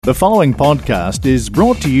The following podcast is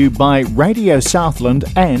brought to you by Radio Southland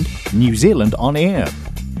and New Zealand On Air.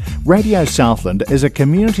 Radio Southland is a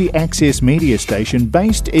community access media station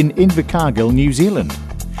based in Invercargill, New Zealand.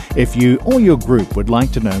 If you or your group would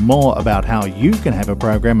like to know more about how you can have a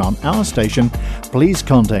program on our station, please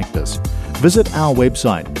contact us. Visit our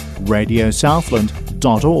website,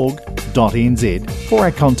 radiosouthland.org.nz, for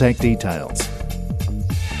our contact details.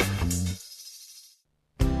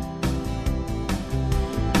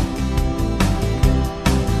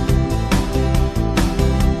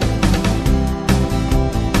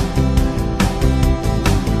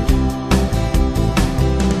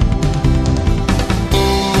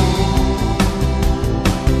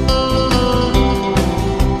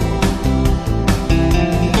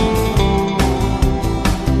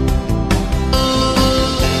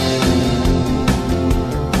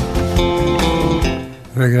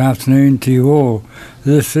 Very good afternoon to you all.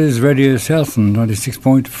 This is Radio Southland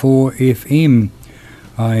 96.4 FM.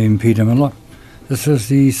 I'm Peter Miller. This is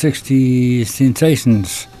the 60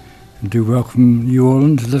 Sensations. I do welcome you all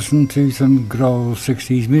in to listen to some good old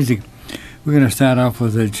 60s music. We're going to start off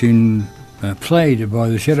with a tune played by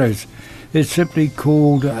The Shadows. It's simply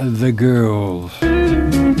called The Girls.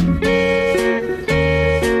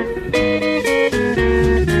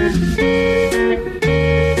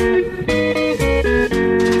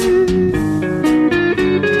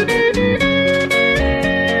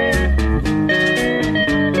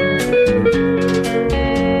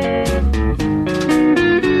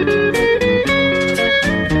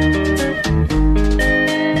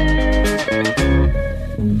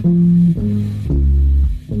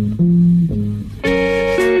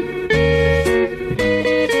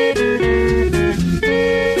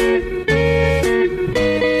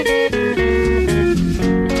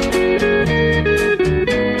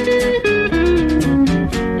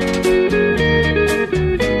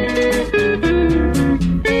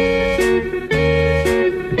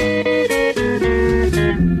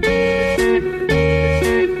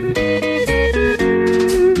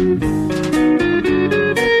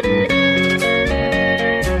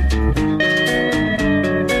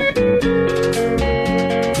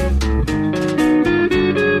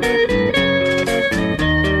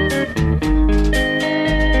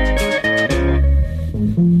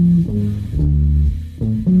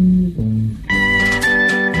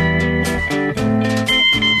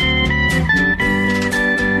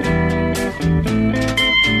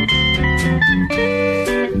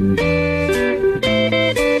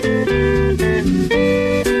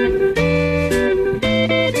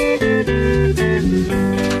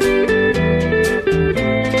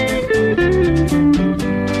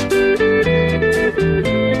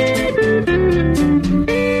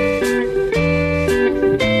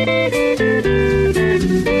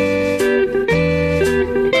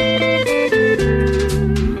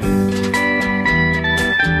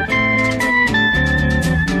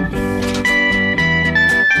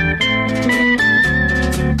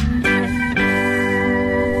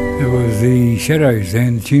 Shadows,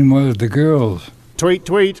 and the tune was The Girls. Tweet,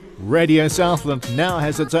 tweet. Radio Southland now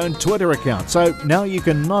has its own Twitter account, so now you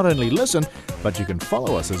can not only listen, but you can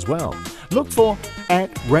follow us as well. Look for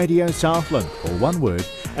 @Radio Southland, or one word,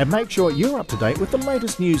 and make sure you're up to date with the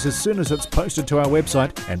latest news as soon as it's posted to our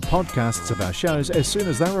website, and podcasts of our shows as soon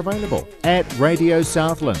as they're available. @Radio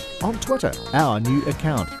Southland on Twitter, our new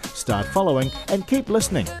account. Start following and keep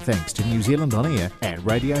listening, thanks to New Zealand On Air and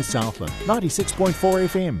Radio Southland 96.4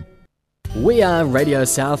 FM. We are Radio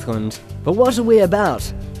Southland, but what are we about?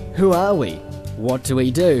 Who are we? What do we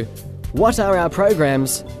do? What are our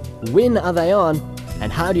programs? When are they on?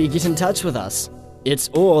 And how do you get in touch with us? It's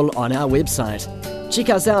all on our website. Check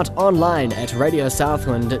us out online at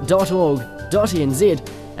radiosouthland.org.nz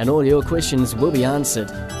and all your questions will be answered.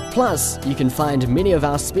 Plus, you can find many of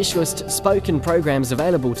our specialist spoken programs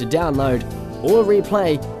available to download or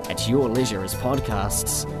replay at your leisure as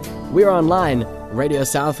podcasts. We're online,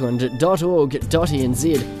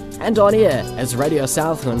 radiosouthland.org.nz, and on air as Radio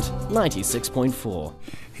Southland 96.4.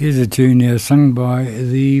 Here's a tune now sung by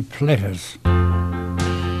The Platters.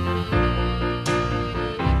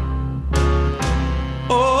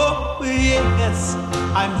 Oh, yes,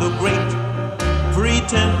 I'm the great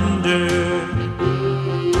pretender,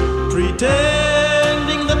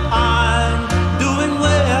 pretending that I'm doing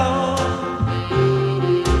well.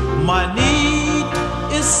 My need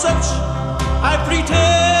is such, I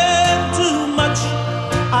pretend too much.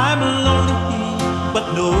 I'm lonely,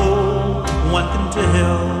 but no one can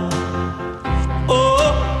tell.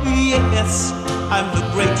 Oh, yes, I'm the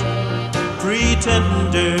great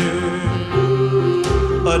pretender,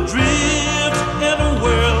 adrift in a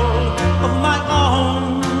world of my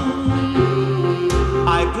own.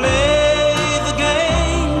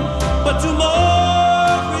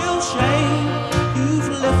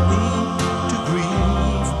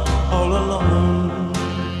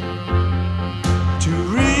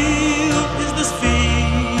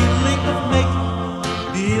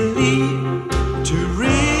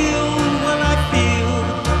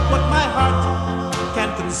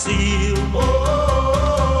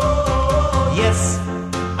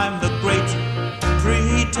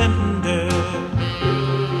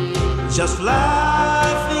 just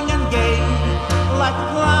laughing and gay like a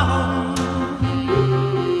clown.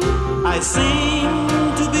 I seem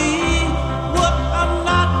to be what I'm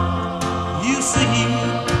not. You see,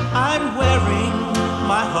 I'm wearing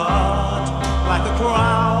my heart like a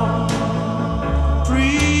crown,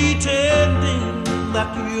 pretending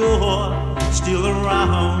that you're still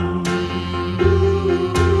around.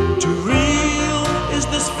 Too real is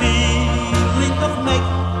this feeling of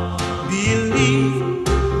make-believe.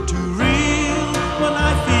 Too real when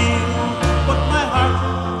I feel what my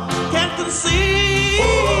heart can't conceive.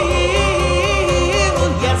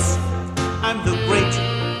 Yes, I'm the great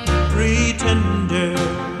pretender,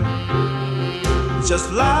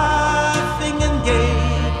 just laughing and gay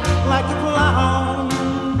like a clown.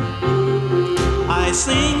 I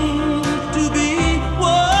sing to be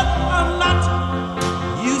what I'm not.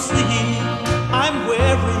 You see, I'm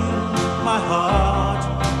wearing my heart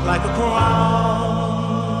like a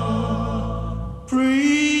crown,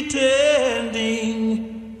 pretending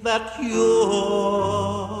that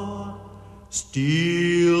you're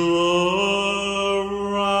still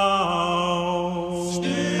around.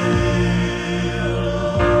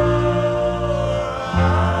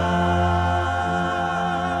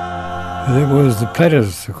 That was the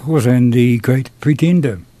Platters, of course, and the Great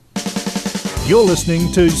Pretender. You're listening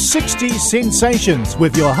to 60 Sensations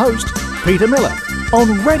with your host, Peter Miller,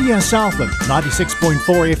 on Radio Southland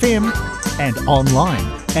 96.4 FM and online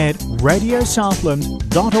at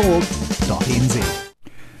radiosouthland.org.nz.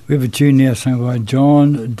 We have a tune now sung by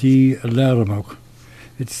John D. Loudermilk.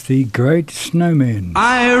 It's The Great Snowman.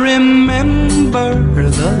 I remember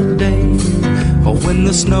the day when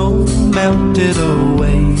the snow melted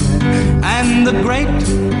away and the great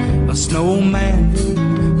snowman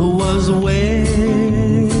was wed.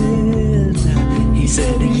 He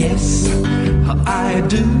said, yes, I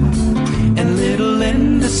do. And little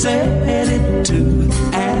Linda said it too.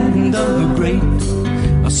 And the great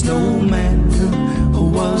snowman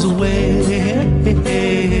was wed.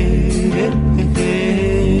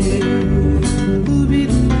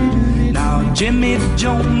 Now Jimmy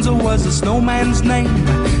Jones was the snowman's name.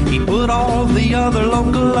 He put all the other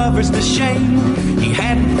local lovers to shame. He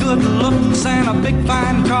had good looks and a big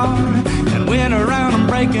fine car, and went around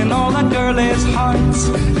breaking all the girlies' hearts,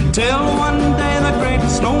 until one day the great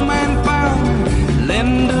snowman found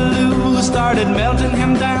Linda Lou started melting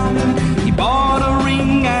him down. He bought a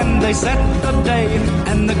ring and they set the day,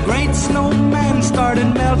 and the great snowman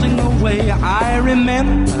started melting away. I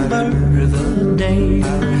remember the day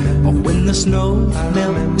when the snow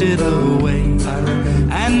melted away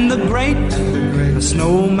and the great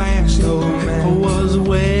snowman was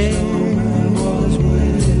wed.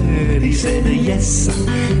 He said, yes,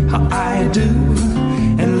 I do.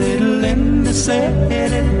 And little Linda said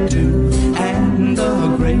it too. And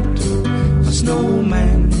the great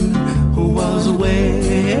snowman was wed.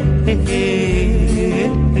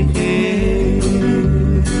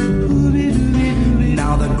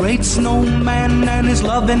 Now the great snowman and his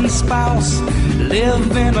loving spouse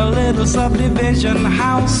live in a little subdivision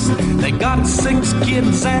house. They got 6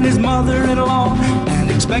 kids and his mother-in-law,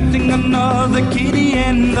 and expecting another kitty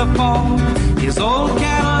in the fall. His old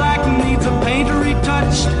Cadillac needs a paint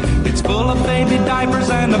retouched. It's full of baby diapers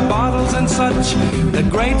and bottles and such. The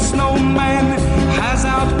great snowman has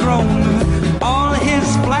outgrown all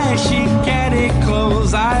his flashy caddy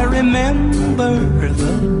clothes. I remember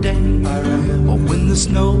the day when the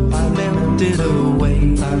snow melted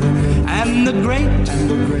away and the great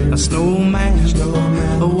snowman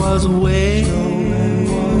was wed.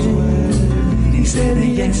 He said,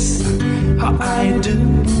 yes, I do.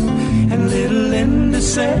 And little Linda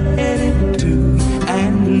said it too.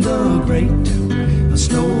 And the great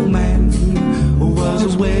snowman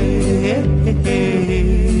was wed.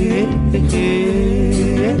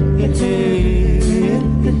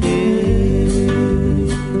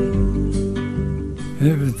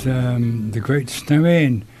 It was The Great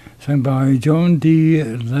Snowman, sung by John D.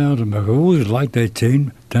 Loudermilk. I always liked that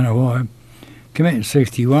tune, don't know why. Came out in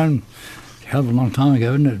 61, a hell of a long time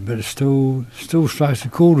ago, isn't it? But it still strikes a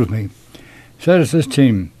chord with me. So does this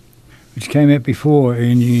tune, which came out before,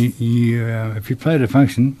 and if you played a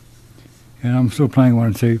function, and I'm still playing one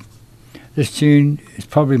or two, this tune is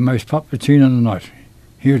probably the most popular tune on the night.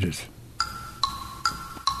 Here it is.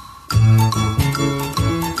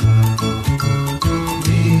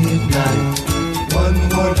 Midnight, one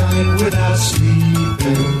more night without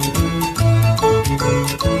sleeping,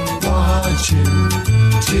 watching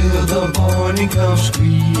till the morning comes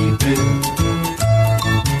creeping.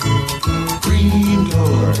 Green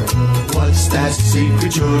door, what's that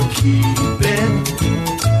secret you're keeping?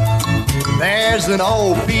 There's There's an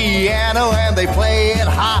old piano and they play it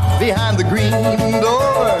hot behind the green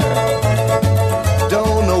door.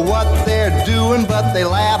 Don't know what they're doing, but they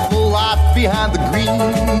laugh a lot behind the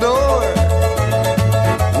green door.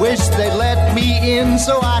 Wish they'd let me in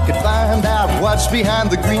so I could find out what's behind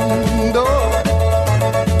the green door.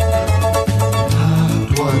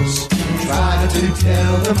 Loved ones tried to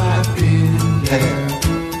tell them I've been there.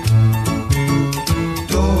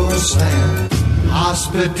 Doors slammed,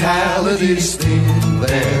 hospitality's thin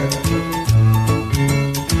there.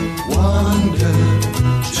 Wondered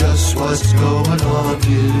just what's going on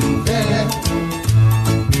in there.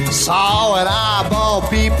 Saw an eyeball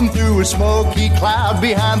peeping through a smoky cloud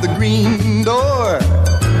behind the green door.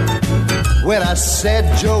 When I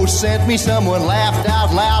said Joe sent me, someone laughed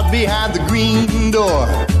out loud behind the green door.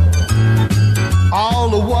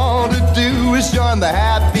 All I want to do is join the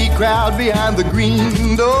happy crowd behind the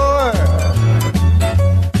green door.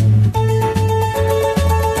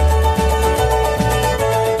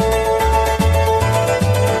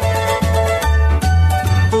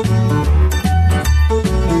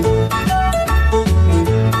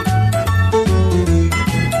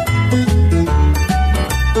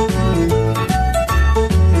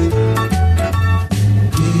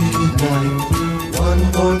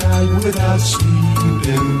 Without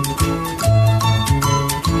sleeping,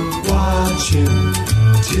 watching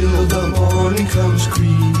till the morning comes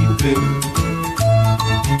creeping.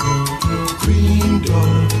 Green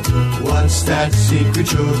door, what's that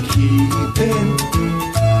secret you're keeping?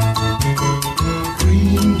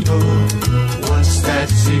 Green door, what's that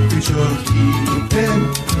secret you're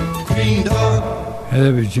keeping? Green door. And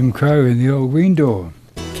that was Jim Crow in the old Green Door.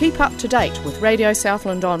 Keep up to date with Radio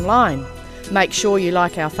Southland online. Make sure you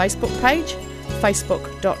like our Facebook page,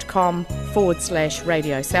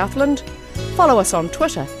 facebook.com/Radio Southland. Follow us on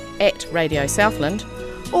Twitter @Radio Southland,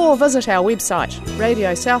 or visit our website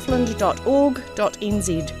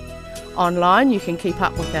radiosouthland.org.nz. Online you can keep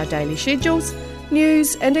up with our daily schedules,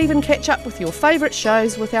 news, and even catch up with your favourite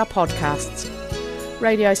shows with our podcasts.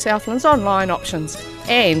 Radio Southland's online options,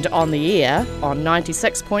 and on the air on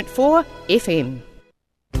 96.4 FM.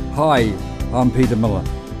 Hi, I'm Peter Miller.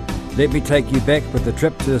 Let me take you back with a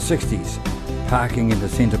trip to the 60s, parking in the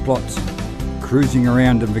centre plots, cruising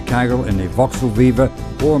around Invercargill in a Vauxhall Viva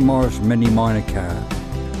or a Morris Mini Minor car,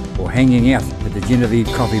 or hanging out at the Genevieve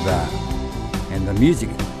Coffee Bar. And the music,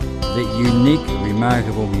 that unique,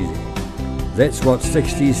 remarkable music. That's what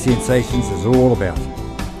 60s Sensations is all about.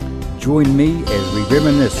 Join me as we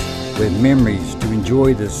reminisce with memories to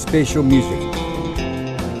enjoy this special music.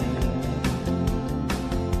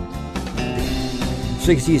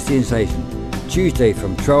 60s Sensation, Tuesday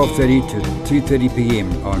from 12:30 to 2:30 p.m.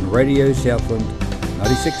 on Radio Southland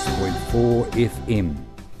 96.4 FM.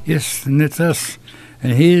 Yes, and that's us.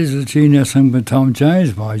 And here's the tune now sung by Tom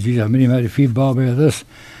Jones. By geez, I've really made a few bob out of this.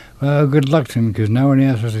 Well, good luck to him, because no one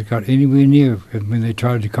else has got anywhere near it when they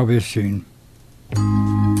tried to copy this tune.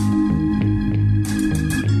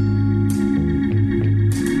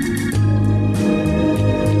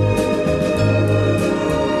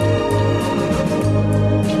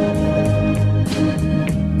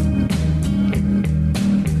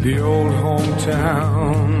 The old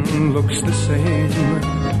hometown looks the same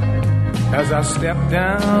as I step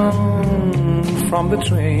down from the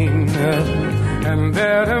train, and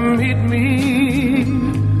there to meet me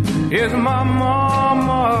is my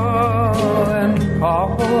mama and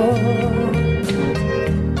papa.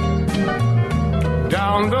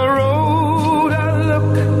 Down the road I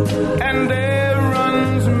look, and there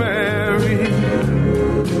runs Mary,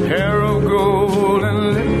 hair of gold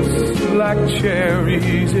and lips like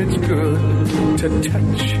cherries. It's good to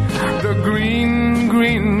touch the green,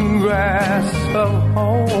 green grass of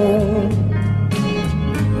home.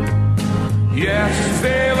 Yes,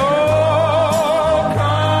 they'll all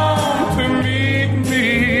come to meet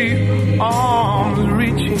me, arms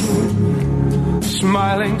reaching,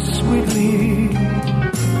 smiling sweetly.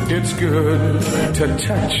 It's good to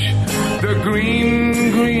touch the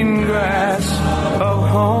green, green grass of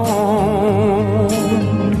home.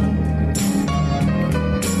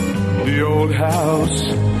 The old house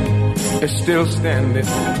is still standing,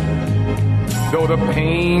 though the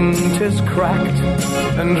paint is cracked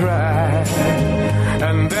and dry.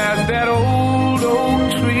 And there's that old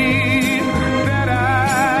oak tree that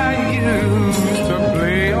I used to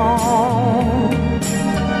play on.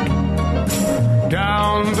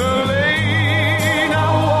 Down the lane I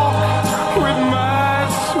walk with my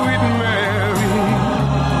sweet Mary,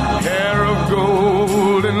 hair of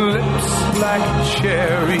gold and lips like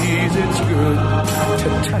cherries. It's good to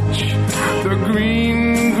touch the green,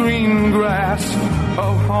 green grass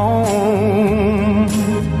of home.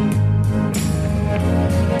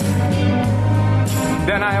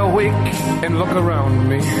 Then I awake and look around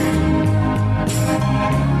me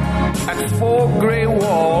at 4 gray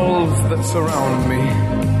walls that surround me,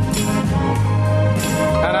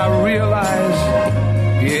 and I realize,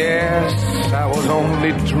 yes, I was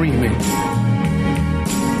only dreaming.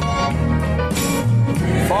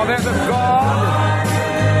 For there's a God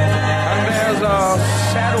and there's a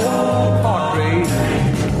sad old portrait.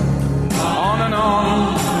 On and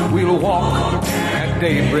on we'll walk at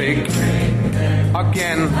daybreak.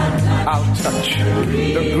 Again I'll touch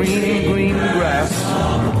the green, green grass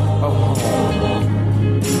of home.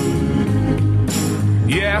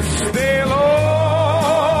 Yes, they'll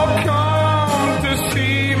all come to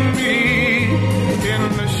see me in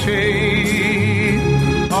the shade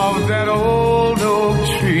of that old oak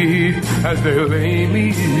tree as they lay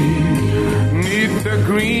me 'neath the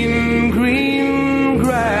green, green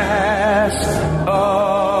grass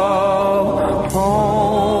of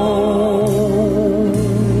home.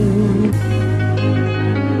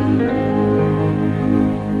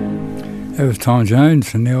 That was Tom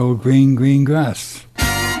Jones and the old green, green grass.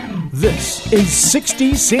 This is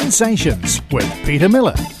 60s Sensations with Peter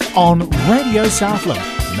Miller on Radio Southland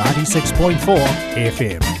 96.4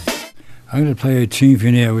 FM. I'm going to play a tune for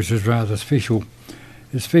you now which is rather special.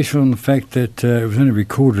 It's special in the fact that it was only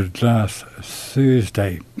recorded last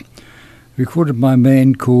Thursday. Recorded by a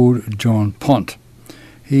man called John Pont.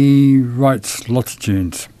 He writes lots of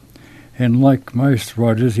tunes, and like most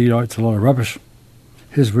writers he writes a lot of rubbish.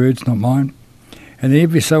 His words, not mine. And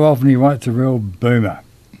every so often he writes a real boomer.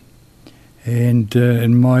 And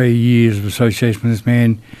in my years of association with this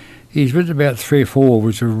man, he's written about 3 or 4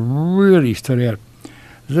 which have really stood out.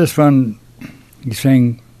 This one he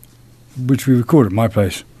sang, which we recorded at my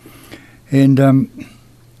place. And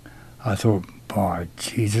I thought, oh,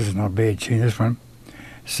 geez, this is not a bad tune, this one.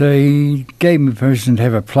 So he gave me permission to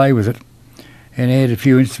have a play with it and add a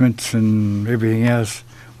few instruments and everything else,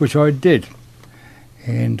 which I did.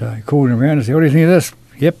 And I called him around and said, what do you think of this?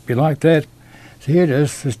 Yep, you like that? So here it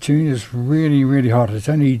is. This tune is really, really hot. It's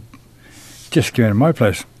only just came out of my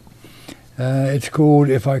place. It's called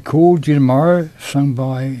If I Called You Tomorrow, sung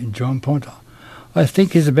by John Pont. I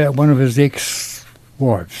think it's about one of his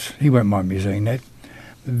ex-wives. He won't mind me saying that.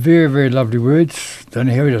 Very, very lovely words. Don't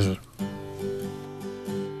know how he does it.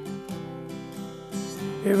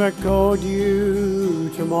 If I called you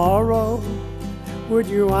tomorrow, would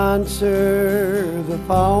you answer the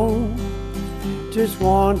phone? Just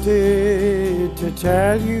wanted to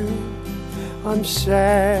tell you I'm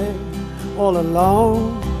sad, all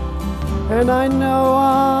alone. And I know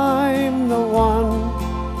I'm the one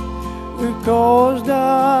who caused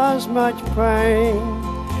us much pain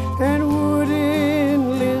and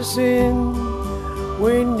wouldn't listen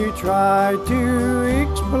when you tried to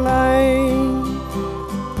explain.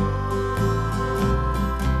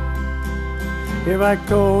 If I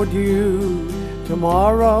called you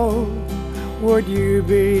tomorrow, would you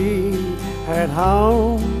be at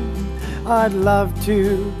home? I'd love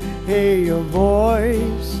to hear your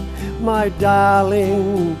voice, my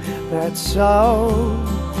darling, that's so.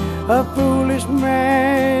 A foolish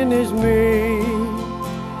man is me,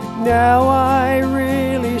 now I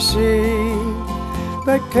really see.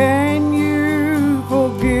 But can you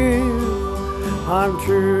forgive? I'm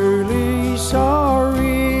truly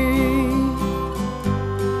sorry.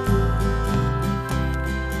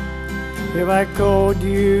 If I called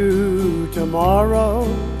you tomorrow,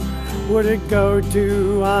 would it go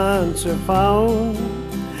to answer phone?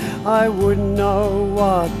 I wouldn't know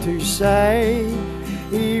what to say,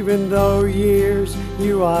 even though years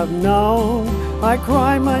you have known. I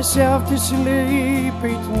cry myself to sleep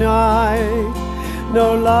each night,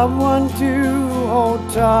 no loved one to hold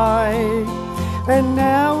tight. And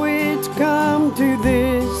now it's come to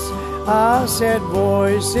this, a sad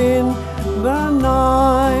voice in the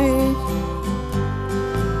night.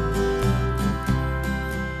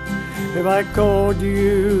 If I called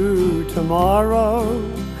you tomorrow,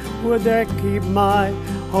 would that keep my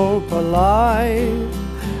hope alive?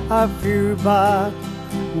 A few but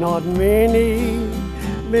not many,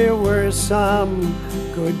 there were some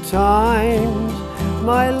good times.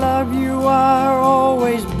 My love, you are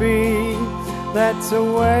always be, that's the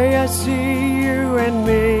way I see you and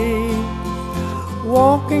me,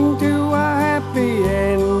 walking to a happy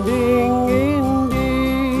ending indeed.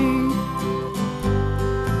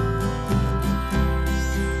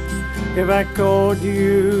 If I called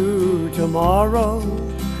you tomorrow,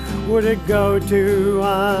 would it go to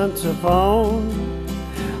answer phone?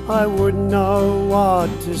 I wouldn't know what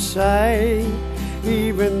to say,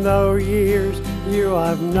 even though years you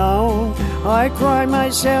I've known. I cry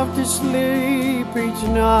myself to sleep each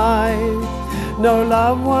night. No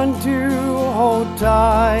loved one to hold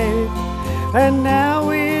tight. And now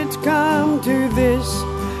it's come to this,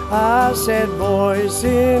 a sad voice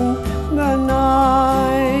in the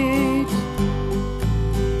night.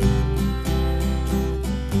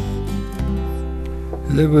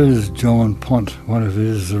 There was John Pont, one of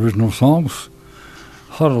his original songs.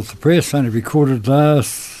 Hot off the press, only recorded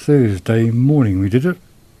last Thursday morning we did it.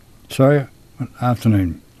 Sorry,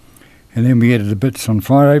 afternoon. And then we added the bits on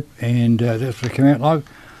Friday, and that's what it came out like.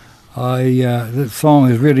 That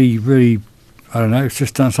song is really, really, I don't know, it's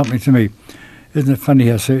just done something to me. Isn't it funny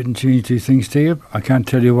how certain tunes do things to you? I can't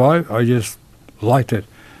tell you why, I just liked it.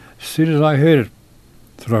 As soon as I heard it,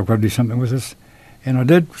 thought I'd probably do something with this. And I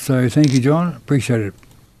did, so thank you, John. Appreciate it.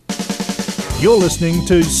 You're listening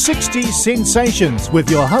to 60 Sensations with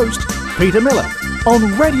your host, Peter Miller,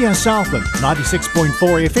 on Radio Southland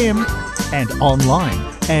 96.4 FM and online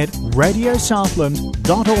at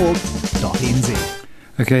radiosouthland.org.nz.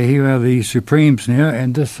 Okay, here are the Supremes now,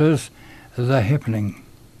 and this is The Happening.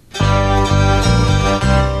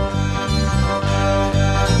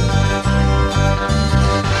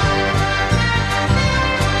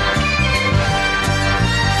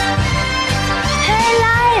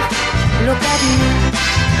 Look at me,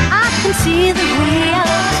 I can see the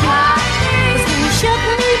reality. 'Cause when you shook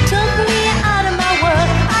me, took me out of my world,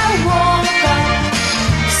 I woke up.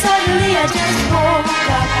 Suddenly I just woke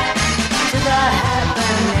up to the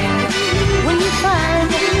happening. When you find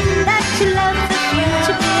that you left the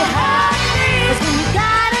future behind. 'Cause when you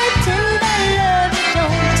got a tender love you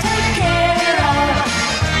don't take care of,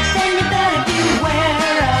 then you better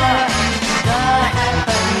beware of the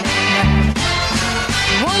happening.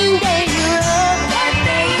 One day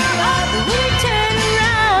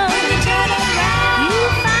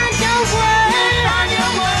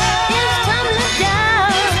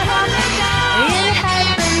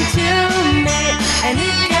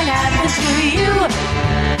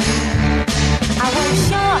I was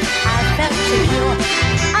sure I felt secure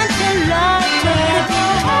until love took a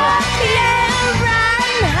detour. Yeah,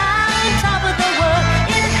 riding high on top of the world,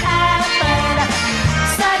 it happened.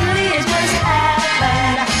 Suddenly it just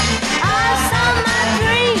happened. I saw my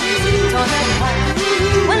dreams torn apart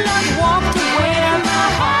when love walked away from my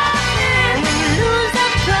heart. And when you lose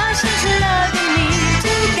that precious love you need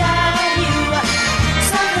to guide you,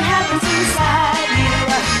 something happens inside you.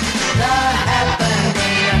 The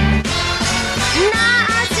happening. Now I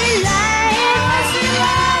see life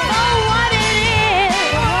for what it is.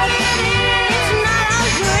 It's not all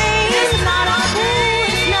dreams, it's not all blue,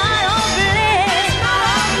 it's not all bliss.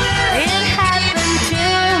 It happened to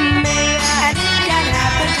me, and it can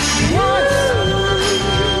happen once,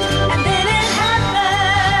 and then it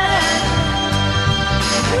happened.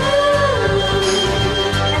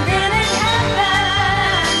 And then it happened.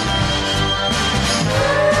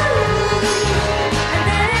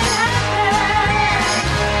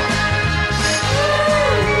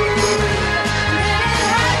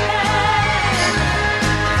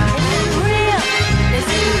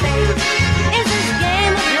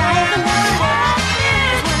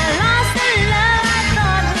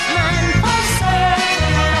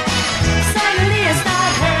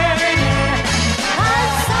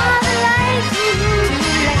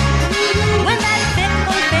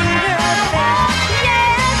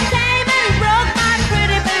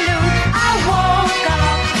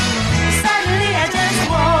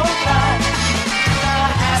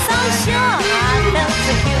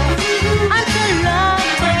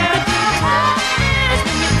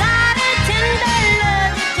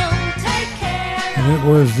 That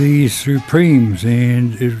was the Supremes,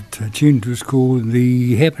 and the tune was called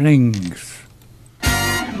The Happenings.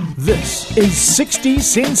 This is 60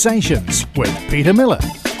 Sensations with Peter Miller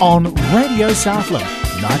on Radio Southland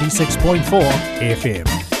 96.4 FM.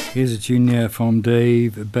 Here's a tune now from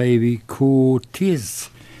Dave Baby Cortez.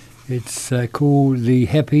 It's called The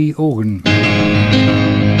Happy Organ.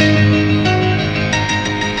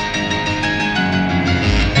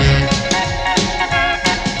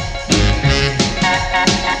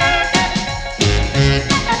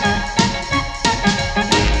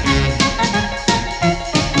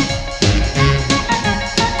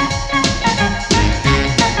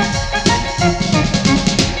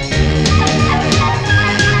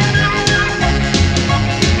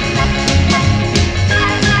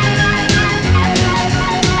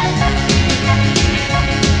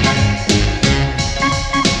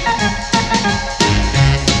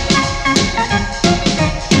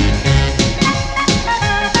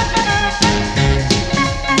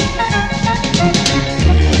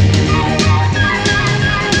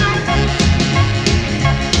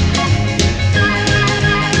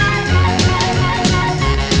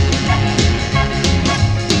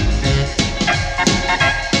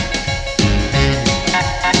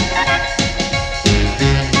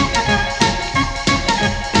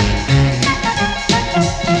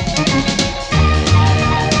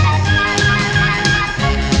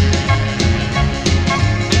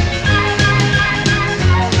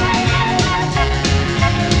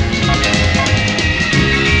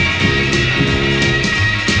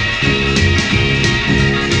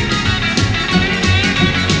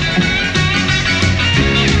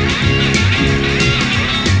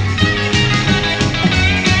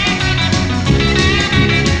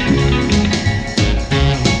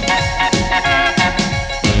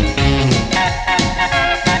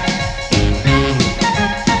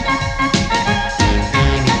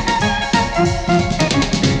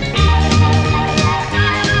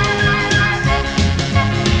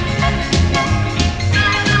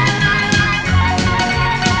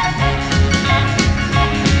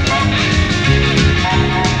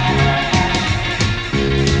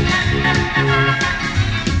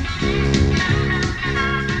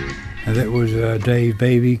 was Dave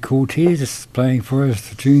Baby Cortez playing for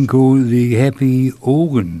us a tune called The Happy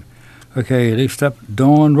Organ. Okay, next up,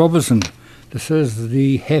 Don Robertson. This is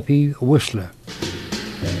The Happy Whistler.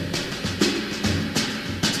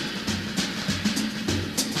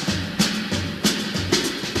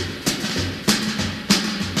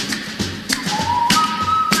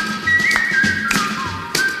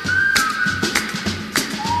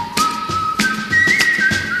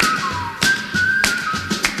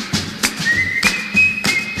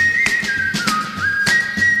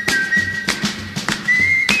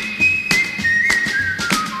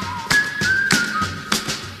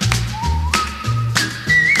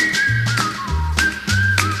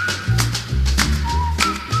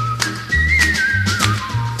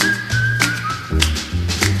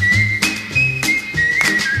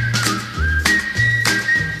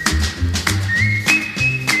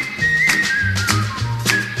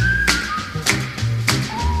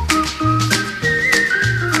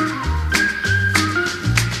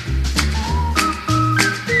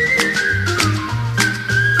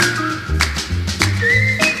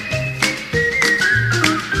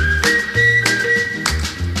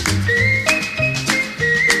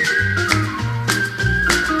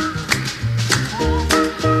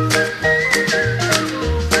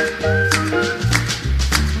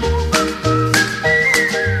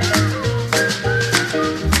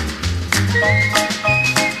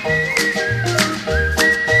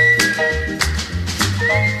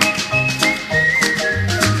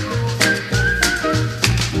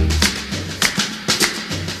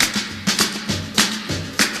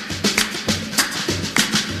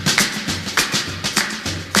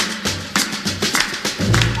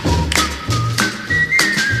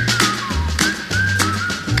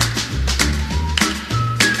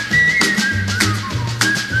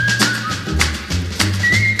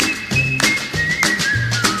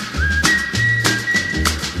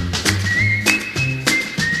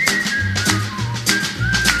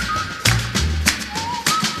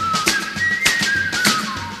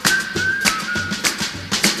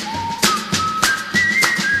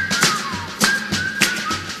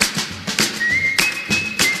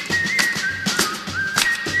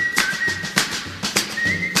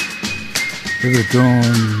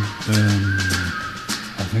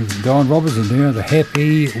 Don Robertson there, The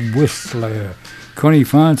Happy Whistler. Connie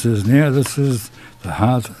Francis now, this is The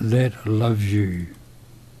Heart That Loves You.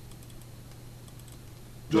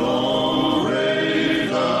 Don't break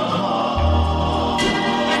the heart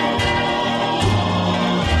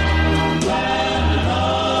that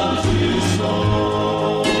loves you so.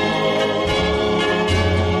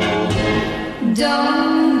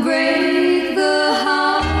 Don't break the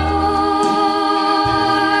heart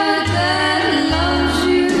that loves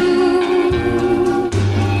you.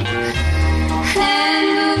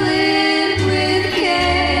 Handle it with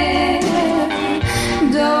care.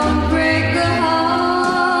 Don't break the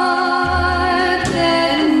heart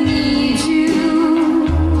that needs you.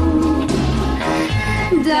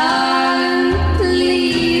 Darling,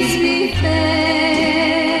 please be fair.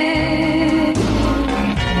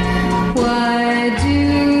 Why do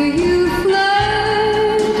you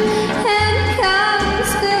flirt and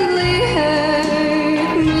constantly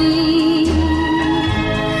hurt me?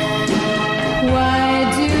 Why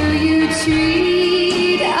do you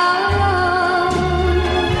treat our love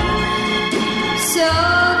so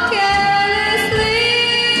carelessly?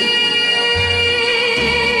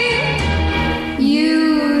 You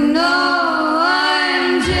know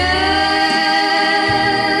I'm jealous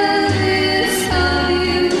of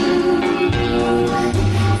you,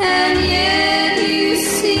 and yet you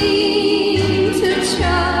seem to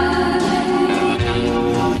try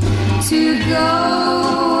to go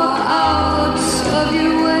out of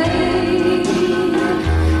your way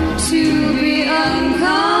to be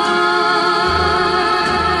unkind.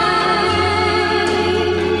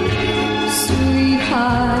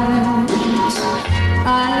 Sweetheart,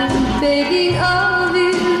 I'm begging of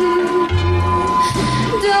you,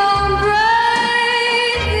 don't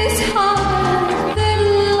break this heart that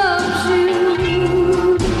loves you.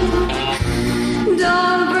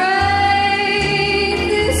 Don't break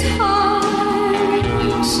this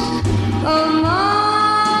heart of mine.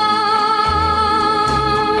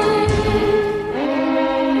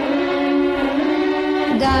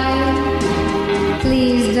 Darling,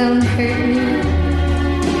 please don't hurt me.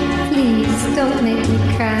 Please don't make me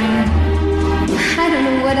cry. I don't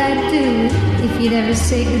know what I'd do if you'd ever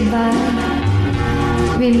say goodbye.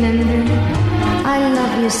 Remember, I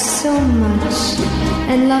love you so much,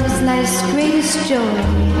 and love is life's greatest joy.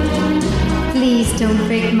 Please don't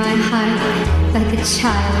break my heart like a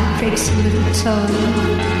child breaks a little toy.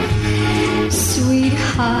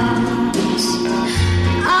 heart.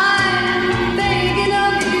 I'm begging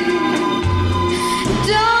of you,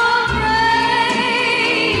 don't break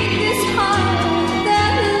this heart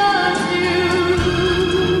that loves you.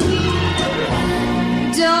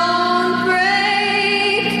 Don't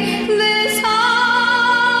break this heart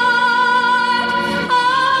of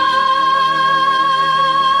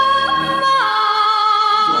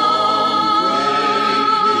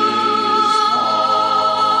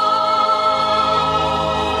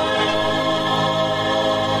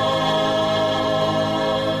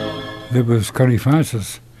That was Connie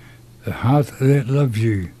Francis, The Heart That Loves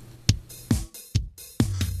You.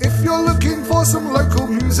 If you're looking for some local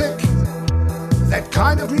music, that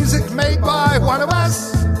kind of music made by one of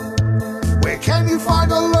us, where can you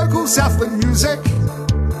find a local Southland music?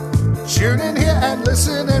 Tune in here and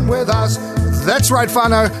listen in with us. That's right,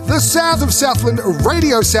 whānau, the sound of Southland,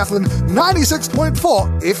 Radio Southland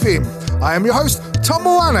 96.4 FM. I am your host, Tom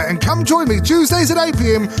Moana, and come join me Tuesdays at 8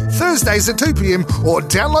 p.m, Thursdays at 2 p.m, or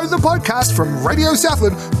download the podcast from Radio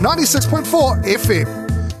Southland 96.4 FM.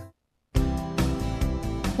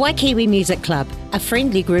 Waikiwi Music Club, a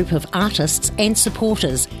friendly group of artists and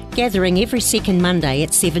supporters gathering every second Monday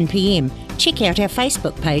at 7 p.m. Check out our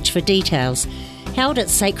Facebook page for details. Held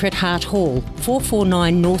at Sacred Heart Hall,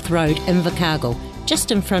 449 North Road, Invercargill,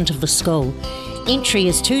 just in front of the school. Entry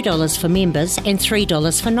is $2 for members and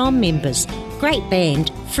 $3 for non-members. Great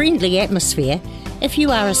band, friendly atmosphere. If you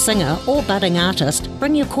are a singer or budding artist,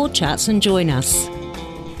 bring your chord charts and join us.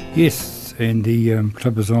 Yes, and the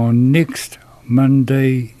club is on next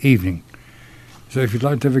Monday evening. So if you'd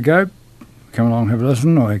like to have a go, come along and have a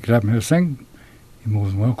listen, or get up and have a sing, you're more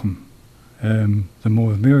than welcome. The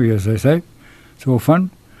more the merrier, as they say. It's all fun.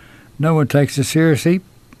 No one takes it seriously.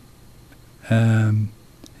 And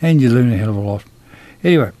you learn a hell of a lot.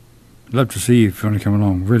 Anyway, love to see you if you want to come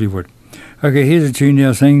along. Really would. Okay, here's a tune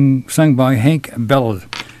now sung by Hank Ballard.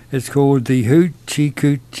 It's called The Hoochie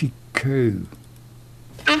Coochie Coo.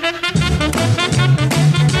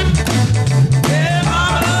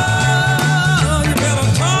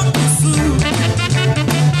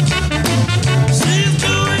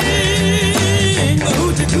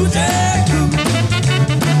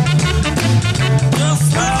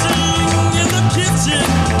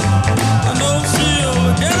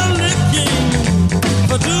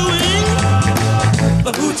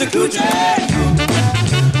 Hoochie coochie,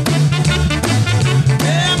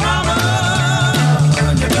 hey mama,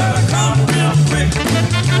 you better come real quick.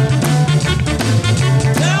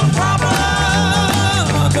 Tell papa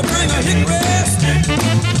to bring a hickory stick.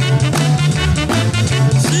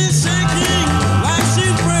 She's shaking like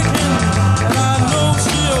she's breaking, and I know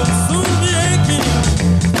she'll soon be aching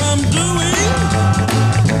from doing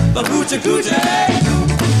the hoochie coochie.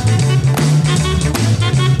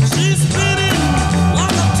 She's spinning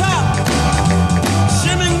like a top,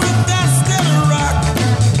 shimming with that steady rock,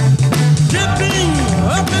 dipping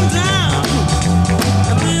up and down,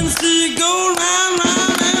 and then she go round,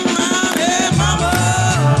 round and round. Hey mama,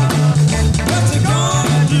 what you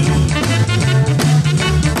gonna do?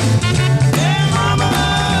 Hey mama,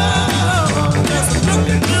 just look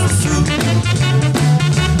at this soup,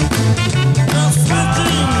 just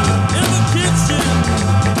switching in the kitchen.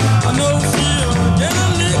 I know she'll get a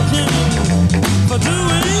licking for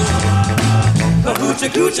doing the hoochie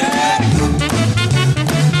coochie.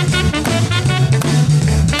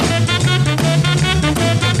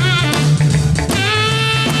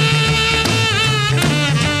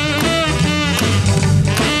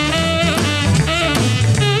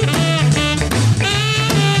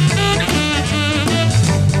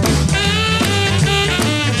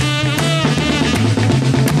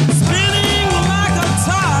 Spinning like a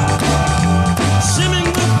top, shimming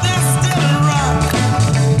with that steady rock,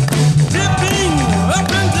 dipping up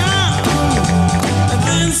and down, and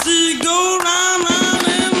then she go round, round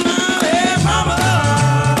and round. Hey mama,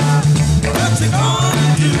 what you gonna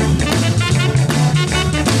do?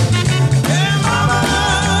 Hey mama,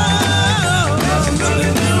 just look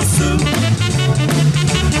at this soup,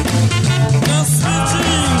 just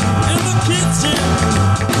switching in the kitchen.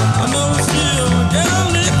 I know she'll get a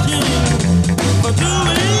licking for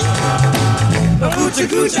doing the hoochie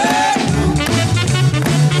coochie.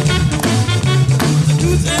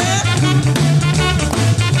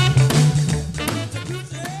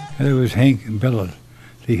 That was Hank Ballard.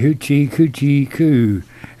 The Hoochie Coochie Coo.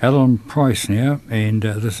 Alan Price now, and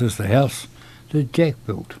this is the house that Jack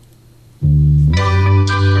built.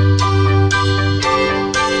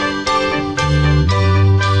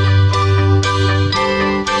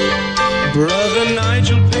 Brother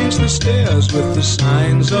Nigel paints the stairs with the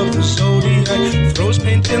signs of the zodiac. Throws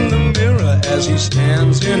paint in the mirror as he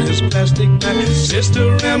stands in his plastic bag.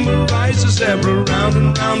 Sister Emma rises ever round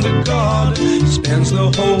and round the garden. Spends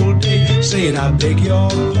the whole day saying, I beg your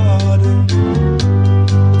pardon.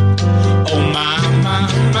 Oh my, my,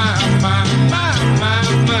 my, my, my, my,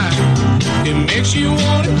 my. It makes you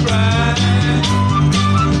want to cry.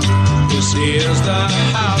 This is the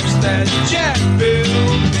house that Jack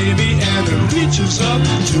built, baby, and it reaches up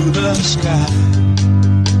to the sky.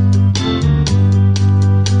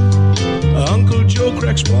 Uncle Joe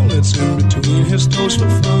cracks walnuts in between his toes for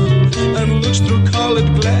fun and looks through colored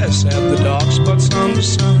glass at the dark spots on the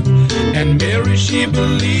sun. And Mary, she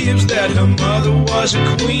believes that her mother was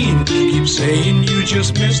a queen. Keeps saying you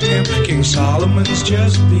just missed him, King Solomon's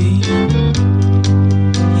just been.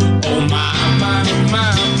 Oh my, my,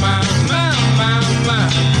 my, my, my, my, my.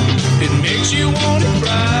 It makes you want to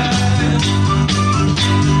cry.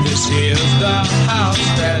 This is the house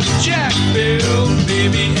that Jack built,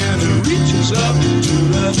 baby, and it reaches up to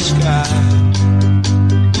the sky.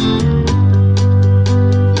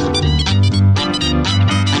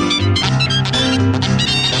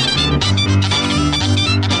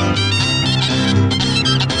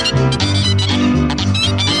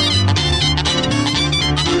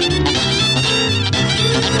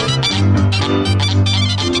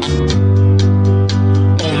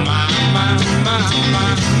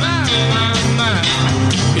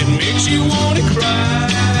 You want to cry.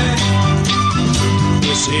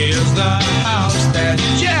 This is the house that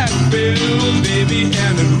Jack built, baby,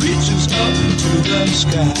 and it reaches up to the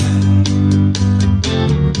sky.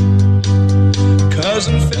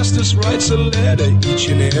 Cousin Festus writes a letter each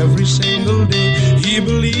and every single day. He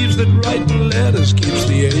believes that writing letters keeps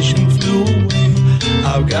the Asian flu away.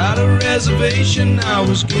 I've got a reservation, I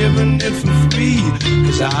was given it for free,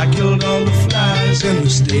 'cause I killed all the flies in the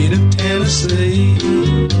state of Tennessee.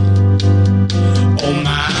 Oh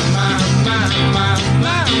my, my, my, my,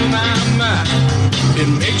 my, my, my. It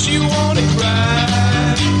makes you want to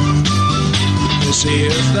cry. This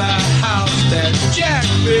is the house that Jack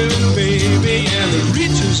built, baby, and it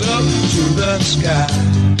reaches up to the sky.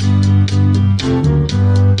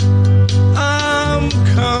 I'm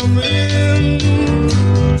coming,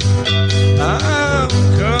 I'm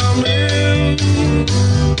coming.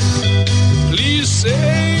 Please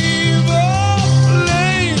save a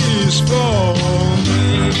place for me.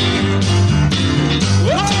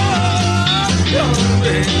 Whoa,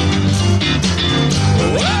 coming.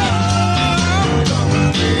 Whoa,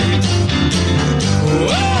 coming.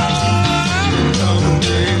 Whoa,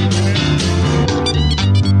 coming.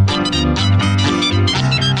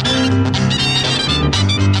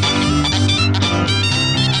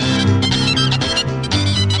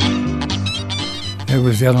 That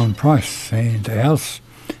was Alan Price and the house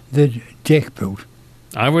that Jack built.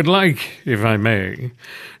 I would like, if I may,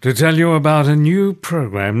 to tell you about a new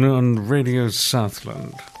program on Radio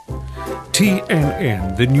Southland.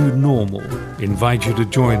 TNN, the new normal, invite you to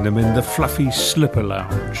join them in the Fluffy Slipper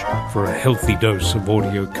Lounge for a healthy dose of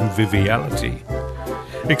audio conviviality.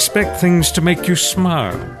 Expect things to make you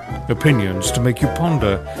smile, opinions to make you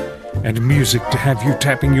ponder, and music to have you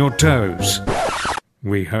tapping your toes.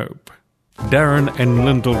 We hope. Darren and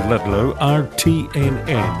Lyndall Ludlow are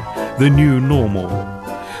TNN, the new normal.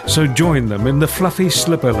 So join them in the Fluffy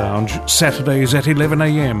Slipper Lounge Saturdays at 11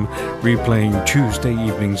 a.m, replaying Tuesday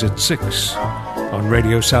evenings at 6 on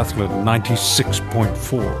Radio Southland 96.4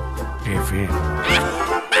 FM.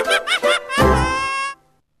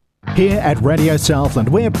 Here at Radio Southland,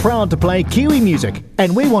 we're proud to play Kiwi music,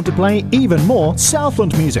 and we want to play even more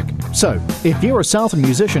Southland music. So, if you're a Southland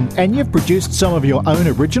musician and you've produced some of your own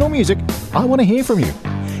original music, I want to hear from you.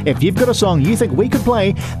 If you've got a song you think we could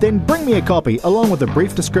play, then bring me a copy along with a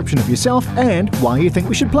brief description of yourself and why you think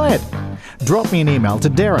we should play it. Drop me an email to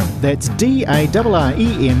Darren, that's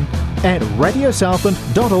DARREN, at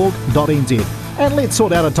radiosouthland.org.nz, and let's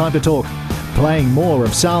sort out a time to talk. Playing more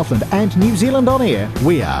of Southland and New Zealand on air,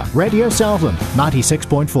 we are Radio Southland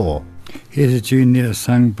 96.4. Here's a tune there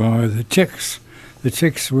sung by the Chicks. The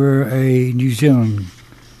Chicks were a New Zealand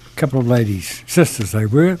couple of ladies, sisters they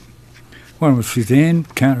were. One was Suzanne,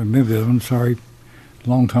 can't remember the other one, sorry, a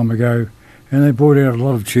long time ago. And they brought out a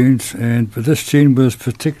lot of tunes, but this tune was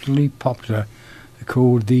particularly popular,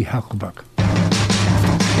 called the Hucklebuck.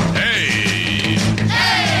 Baby,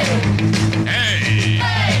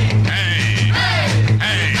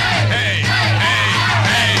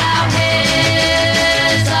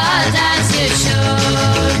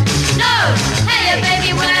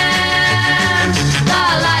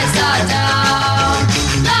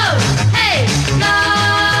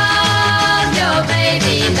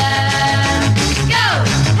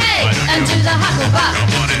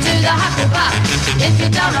 If you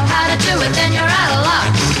don't know how to do it, then you're out of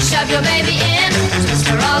luck. Shove your baby in, twist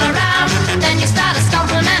her all around. Then you start a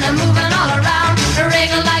stomping and a moving all around. A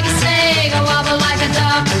wriggle like a snake, a wobble like a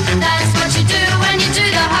dove. That's what you do when you do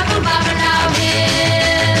the hucklebuck. Now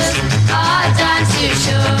here's a dance you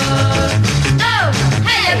should. Oh,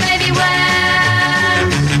 hey baby,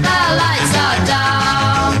 when the lights are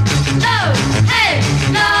down. Oh, hey,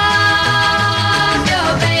 love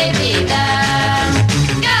your baby then.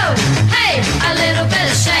 Go, hey, a little bit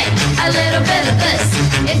of shake, a little bit of this.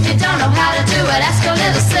 If you don't know how to do it, ask your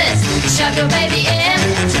little sis. Shove your baby in,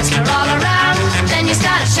 twist her all around. Then you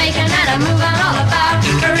start shaking and a moving all about.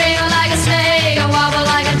 A wriggle like a snake, a wobble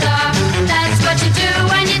like a dog. That's what you do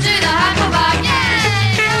when you do the hucklebuck.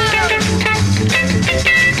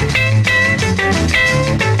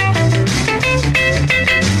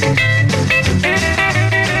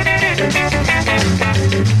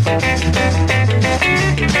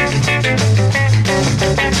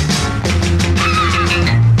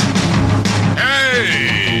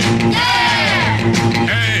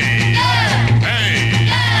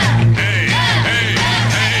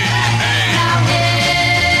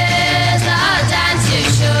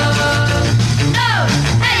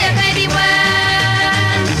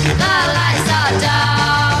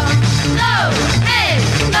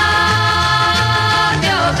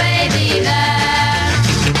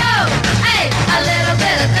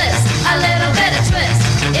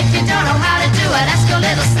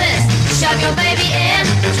 Shove your baby in,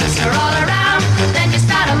 twist her all around. Then you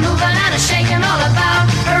start a moving and a shaking all about.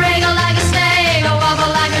 A wriggle like a snake, a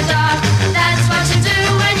wobble like a dog. That's what you do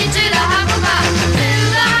when you do the hucklebuck. Do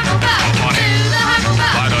the hucklebuck, do the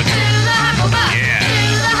hucklebuck, do the hucklebuck, do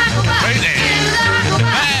the hucklebuck, do the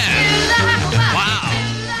hucklebuck, do the hucklebuck. Wow.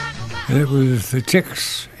 That was the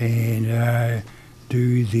Chicks and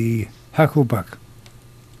do the Hucklebuck.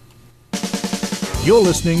 You're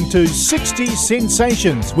listening to 60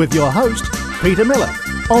 Sensations with your host, Peter Miller,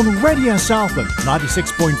 on Radio Southland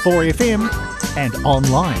 96.4 FM and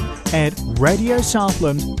online at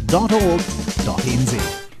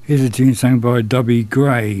radiosouthland.org.nz. Here's a tune sung by Dobby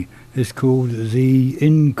Gray. It's called The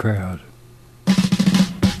In Crowd.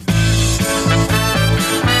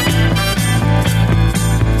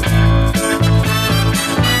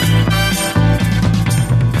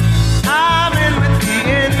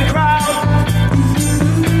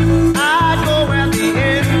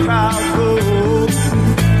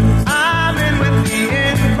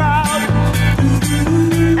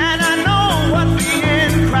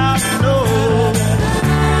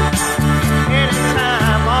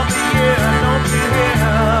 Anytime of the year, don't you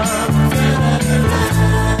hear?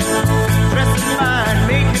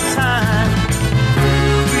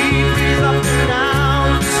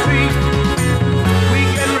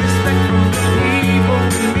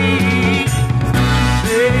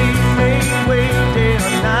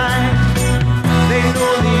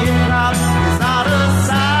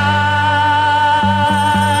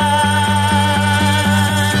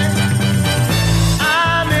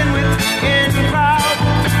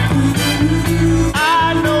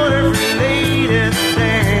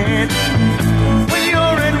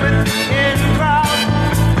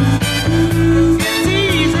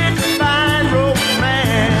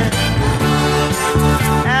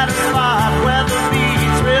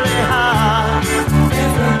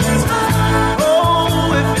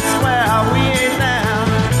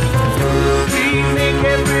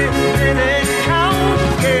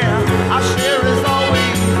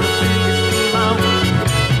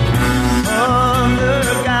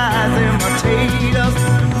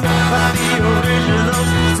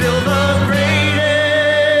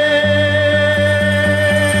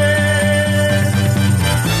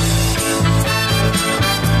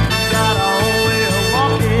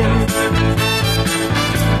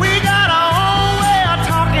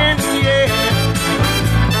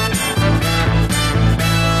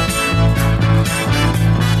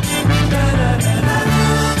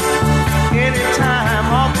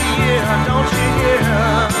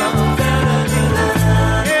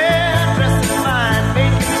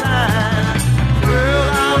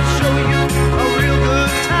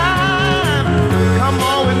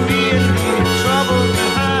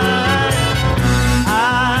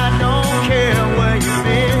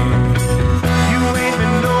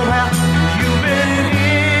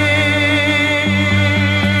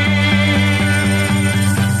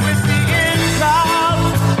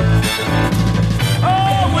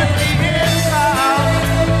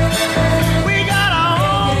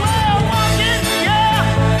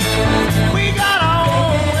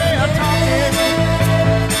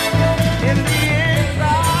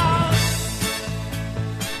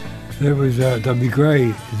 That was W.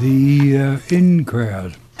 Gray, the In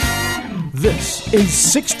Crowd. This is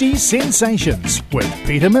 60 Sensations with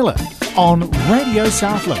Peter Miller on Radio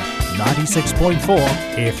Southland 96.4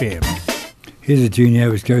 FM. Here's a junior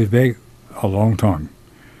which goes back a long time.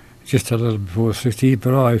 Just a little before 60,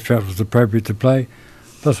 but I felt it was appropriate to play.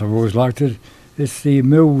 Plus, I've always liked it. It's the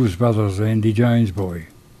Mills Brothers and the Jones Boy.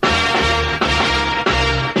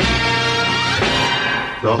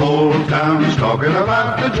 The whole town's talking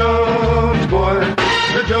about the Jones boy,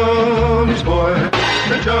 the Jones boy,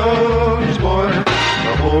 the Jones boy.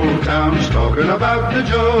 The whole town's talking about the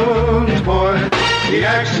Jones boy. He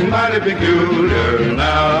acts mighty peculiar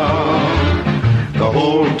now. The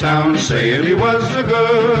whole town's saying he was a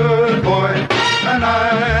good boy, a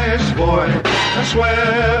nice boy, a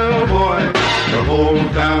swell boy. The whole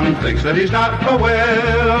town thinks that he's not a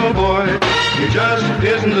well boy. He just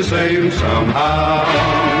isn't the same somehow.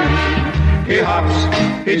 He hops,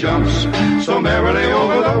 he jumps, so merrily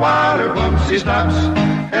over the water bumps. He stops,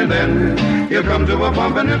 and then he'll come to a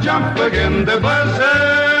bump and he'll jump again. They're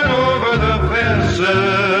buzzing over the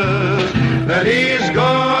fences that he's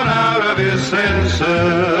gone out of his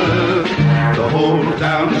senses. The whole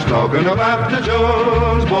town's talking about the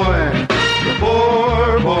Jones boy, the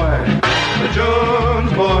poor boy, the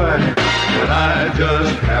Jones boy. But I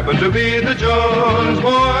just happen to be the Jones boy,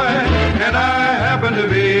 and I happen to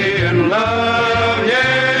be in love,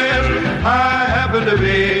 yes, I happen to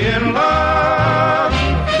be in love.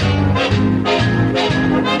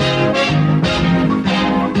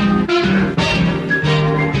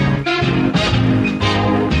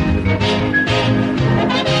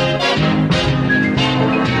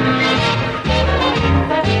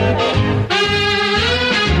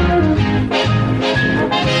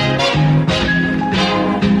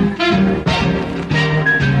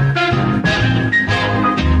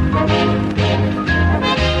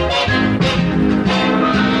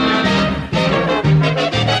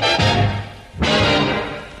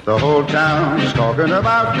 The whole town's talking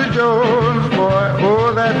about the Jones boy.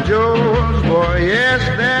 Oh, that Jones boy, yes,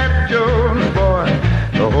 that Jones boy.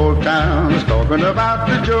 The whole town's talking about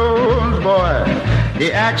the Jones boy.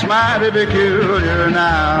 He acts mighty peculiar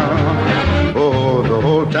now. Oh, the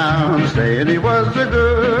whole town's saying he was a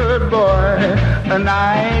good boy, a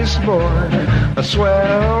nice boy, a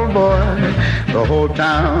swell boy. The whole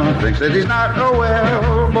town thinks that he's not a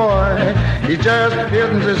well boy. He just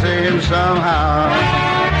isn't the same somehow.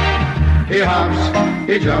 He hops,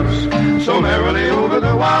 he jumps, so merrily over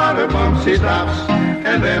the water bumps. He stops,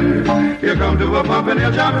 and then he'll come to a bump and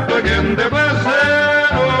he'll jump again. They're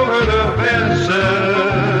buzzing over the fences,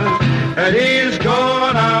 and he's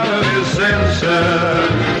gone out of his senses.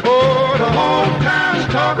 Oh, the whole town's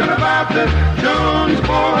talking about the Jones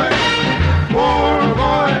boy, poor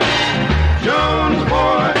boy, Jones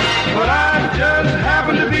boy. But I just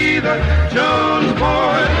happen to be the Jones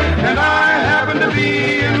boy, and I happen to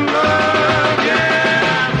be in love.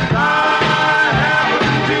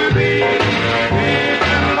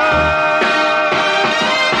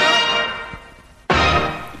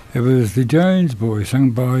 It was the Jones Boy,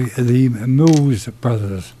 sung by the Mills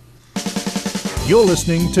Brothers. You're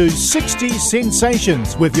listening to 60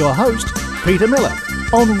 Sensations with your host, Peter Miller,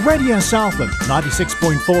 on Radio Southland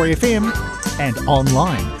 96.4 FM and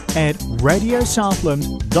online at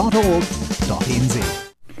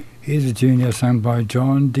radiosouthland.org.nz. Here's a junior sung by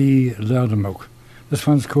John D. Loudermilk. This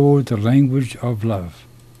one's called The Language of Love.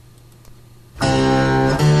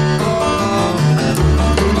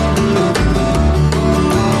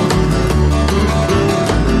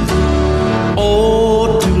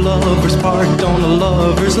 Oh, two lovers parked on a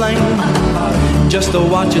lover's lane, just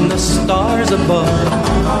a-watching the stars above.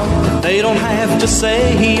 They don't have to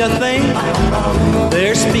say a thing,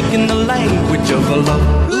 they're speaking the language of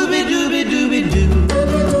love. Ooby-dooby-dooby-doo,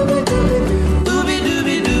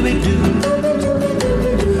 ooby-dooby-dooby-doo,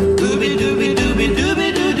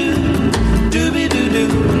 ooby-dooby-dooby-dooby-doo-doo,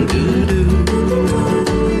 dooby-doo-doo-doo-doo.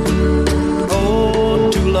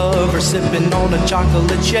 Oh, two lovers sipping on a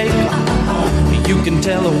chocolate shake, you can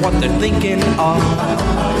tell what they're thinking of.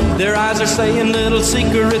 Their eyes are saying little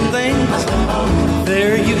secret things,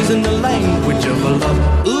 they're using the language of love.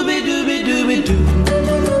 Ooby-dooby-dooby-doo,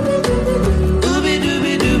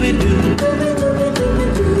 ooby-dooby-dooby-doo,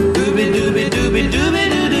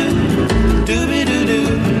 ooby-dooby-dooby-dooby-doo-doo,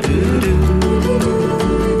 dooby-doo-doo-doo-doo.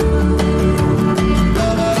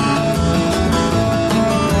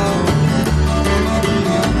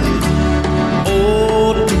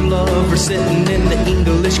 Oh, two lovers sitting in the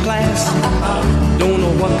English class, don't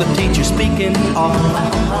know what the teacher's speaking of.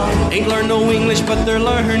 Ain't learned no English, but they're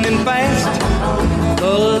learning fast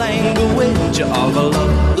the language of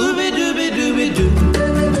love. Ooby-doo.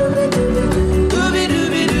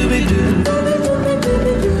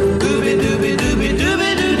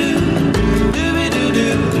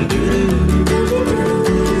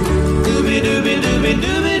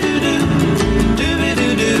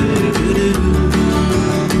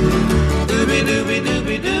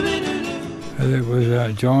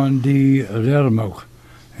 John D. Loudermilk,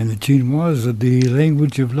 and the tune was The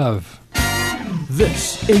Language of Love.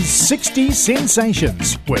 This is 60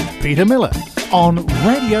 Sensations with Peter Miller on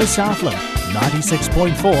Radio Southland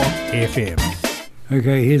 96.4 FM.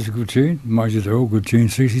 Okay, here's a good tune. Mind you, they're all good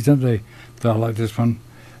tunes, 60s, aren't they? But I like this one.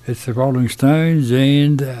 It's the Rolling Stones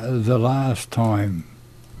and The Last Time.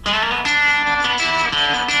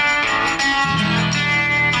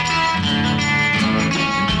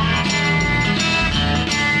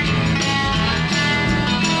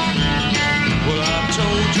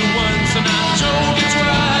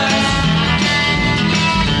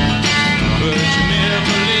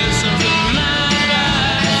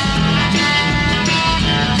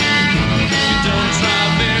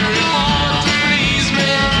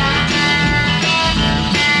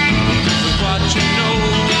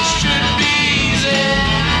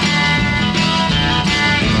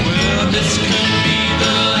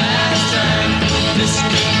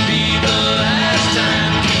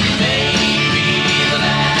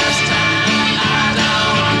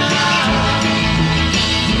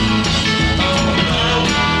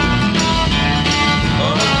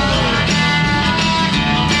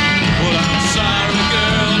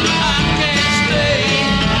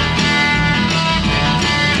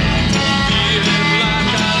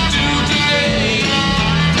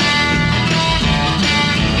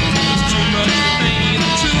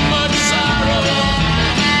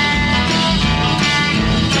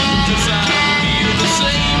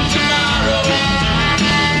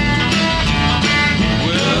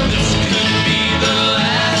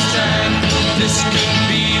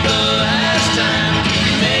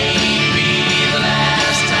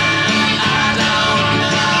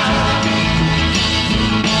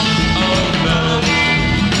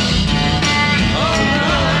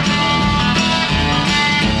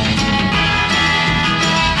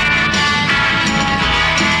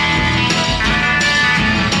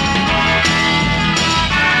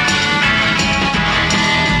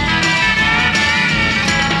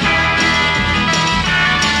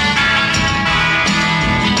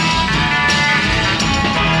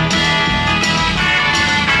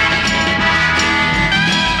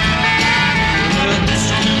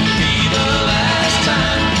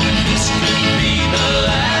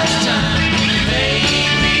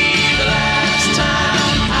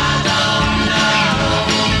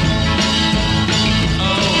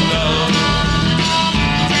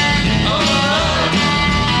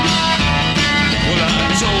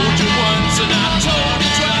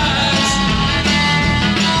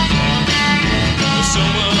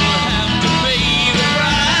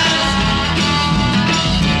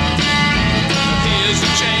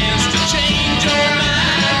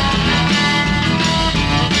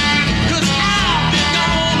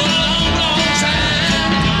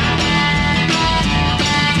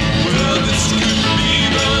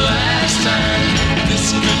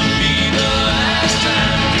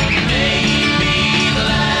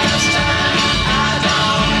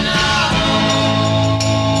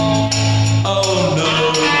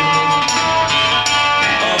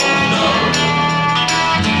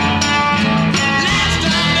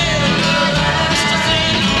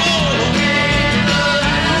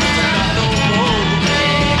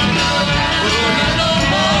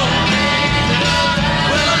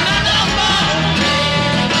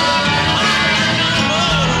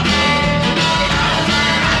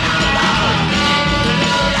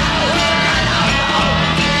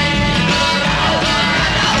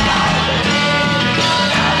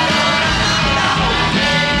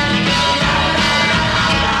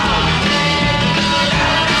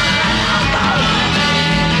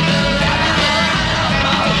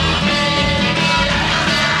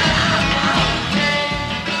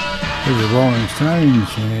 Rolling Stones,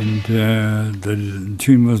 and the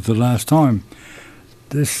tune was The Last Time.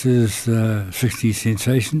 This is 60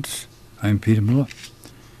 Sensations. I'm Peter Miller,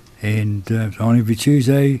 and on every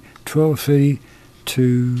Tuesday, 12:30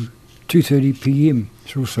 to 2:30 p.m.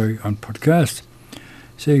 It's also on podcast,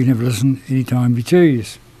 so you can have a listen anytime you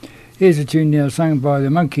choose. Here's a tune now sung by the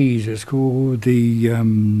Monkees. It's called The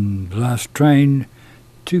Last Train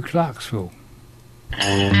to Clarksville.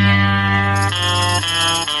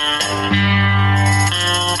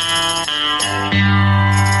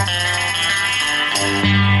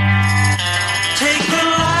 Take the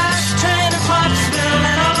last train to Clarksville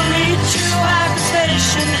and I'll meet you at the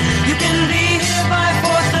station. You can be here by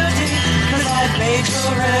 4:30 'cause I've made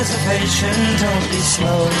your reservation. Don't be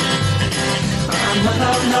slow. No,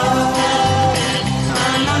 no, no.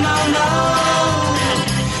 No, no, no.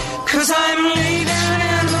 'Cause I'm leaving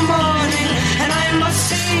in the morning and I must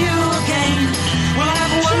see you again. We'll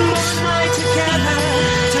have one more night together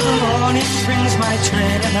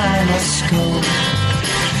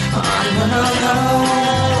no, no, no.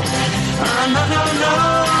 Oh, no, no, no.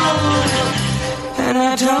 And I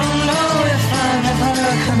don't know if I'm ever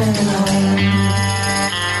coming home.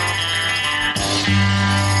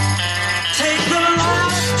 Take the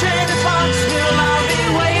last train to Pottsville. I'll be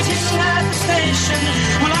waiting at the station.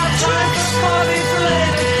 Well, I'll try for coffee,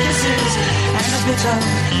 later kisses, and a bit of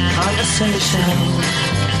conversation.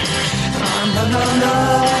 Oh, no, no, no.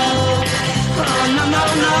 Oh, no, no,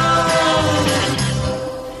 no.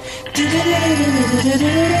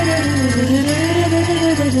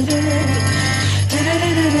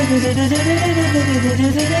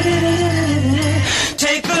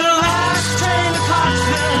 Take the last train to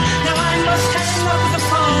Pottsville. Now I must hang up the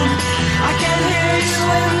phone. I can hear you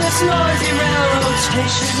in this noisy railroad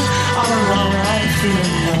station. All alone I feel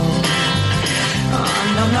alone. Oh,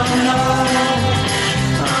 no, no, no.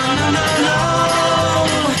 Oh, no, no, no.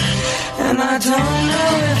 And I don't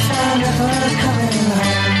know if I'm ever coming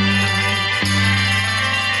home.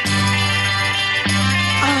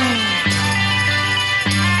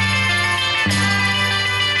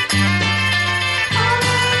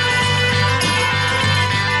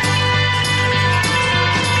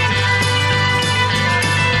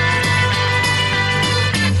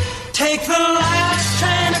 Take the last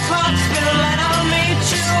train to Clarksville and I'll meet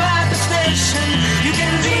you at the station. You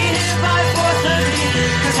can be here by 4:30,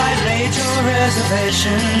 'cause I made your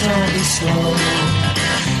reservation. Don't be slow.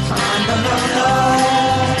 Oh, no, no, no.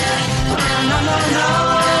 Oh, no, no, no.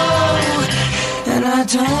 And I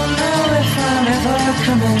don't know if I'm ever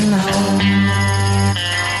coming home.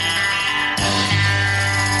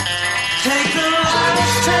 Take the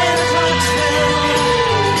last train to Clarksville.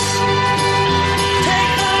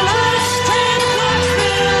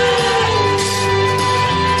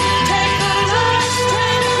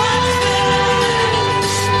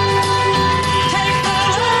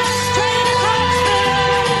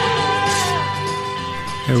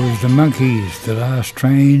 It was the Monkees, the last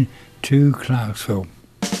train to Clarksville.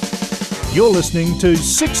 You're listening to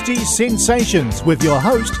 60 Sensations with your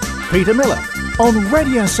host, Peter Miller, on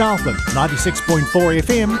Radio Southland 96.4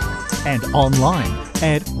 FM and online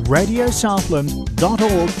at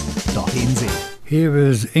radiosouthland.org.nz. Here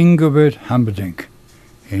is Engelbert Humperdinck,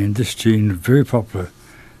 and this tune, very popular,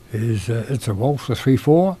 is it's a waltz, a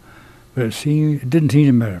 3/4, but it didn't seem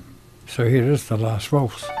to matter. So here is the last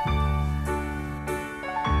waltz.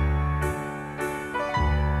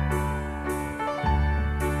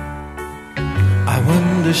 I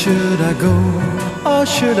wonder, should I go or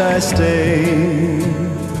should I stay?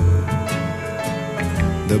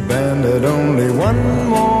 The band had only one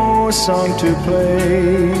more song to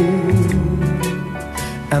play.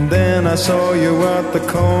 And then I saw you at the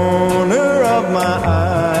corner of my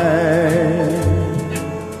eye.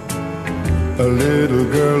 A little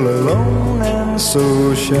girl alone and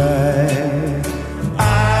so shy.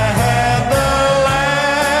 I had the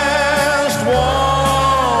last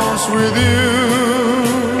waltz with you.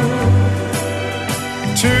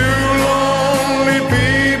 Two lonely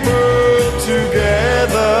people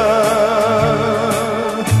together.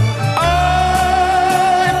 I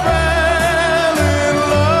fell in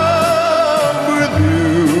love with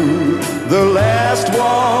you. The last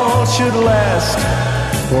waltz should last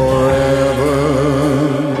forever.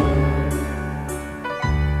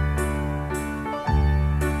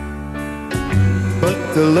 But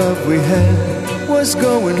the love we had was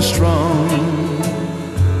going strong.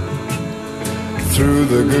 Through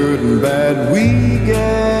the good and bad we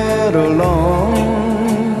get along.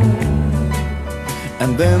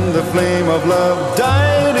 And then the flame of love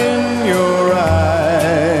died in your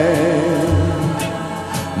eyes.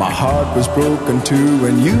 My heart was broken too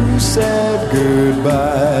when you said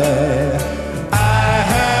goodbye. I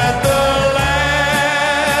had the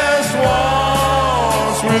last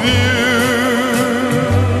waltz with you.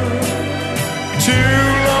 Two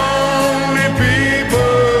lonely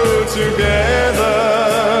people together.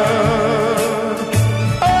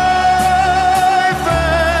 I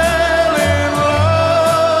fell in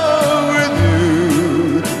love with you.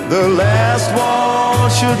 The last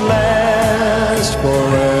waltz should last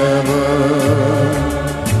forever.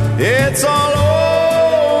 It's all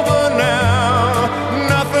over now,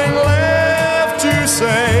 nothing left to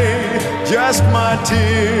say, just my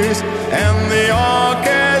tears and the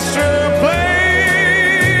orchestra play.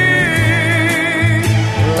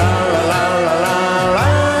 La la la la la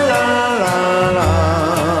la la la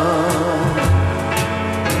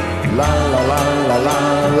la la la la la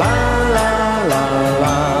la la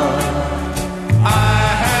la. I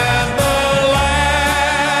had the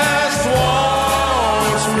last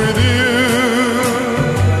waltz with you.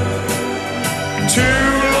 Two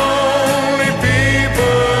lonely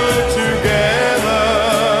people together.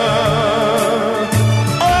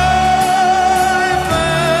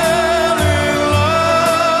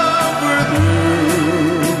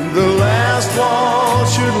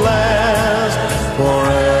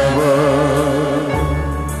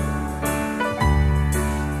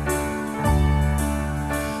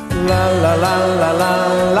 La la la la la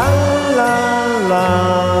la la la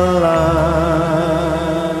la.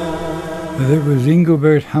 That was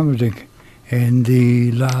Engelbert Humperdinck and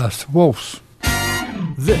the Last Waltz.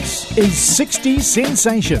 This is 60s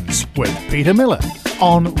Sensations with Peter Miller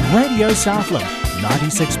on Radio Southland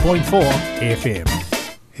 96.4 FM.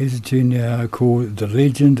 Here's a tune now called The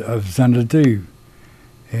Legend of Xanadu,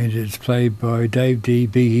 and it's played by Dave D,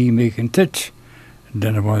 Biggie, Mick and Titch. I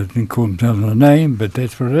don't know why they didn't call themselves a name, but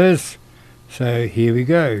that's what it is. So here we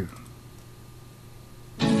go.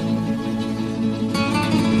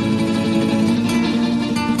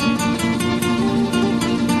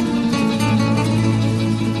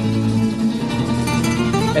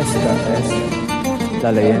 Esta es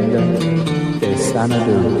la leyenda de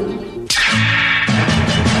Xanadu.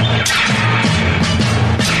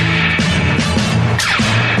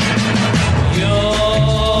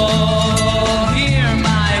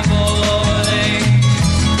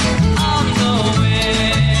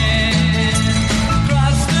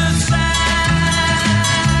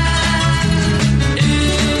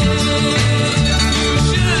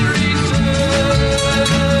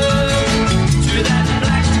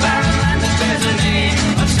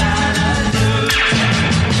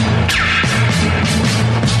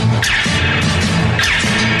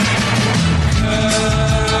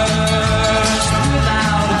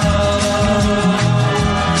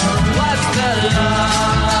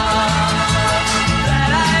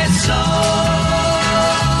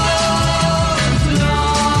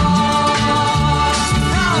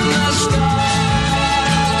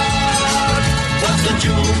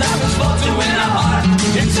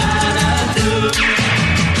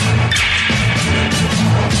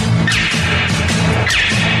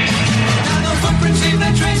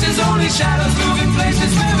 Shadows moving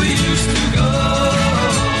places where we used to go.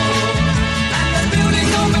 And the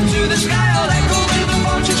buildings open to the sky, all echo with the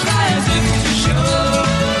vultures fly as if to show.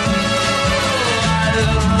 I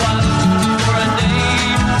love one for a day,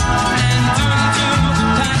 and doing two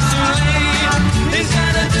times too late. It's Xanadu,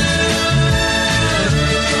 it's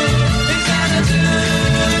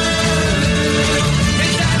Xanadu, it's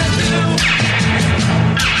Xanadu.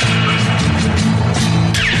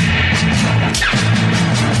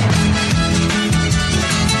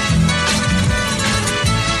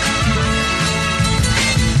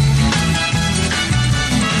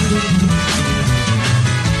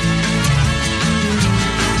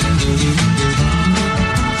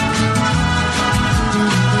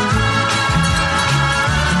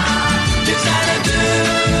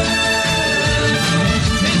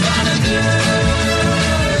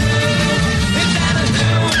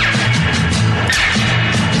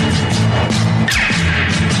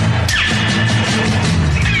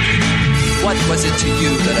 What was it to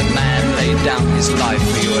you that a man laid down his life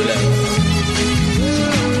for your love?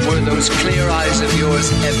 Were those clear eyes of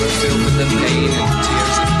yours ever filled with the pain and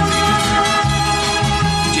tears of grief?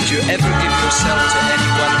 Did you ever give yourself to any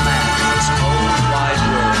one man in this whole wide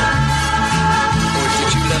world? Or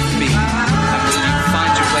did you love me, and will you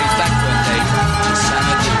find your way back one day to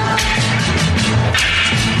Xanadu?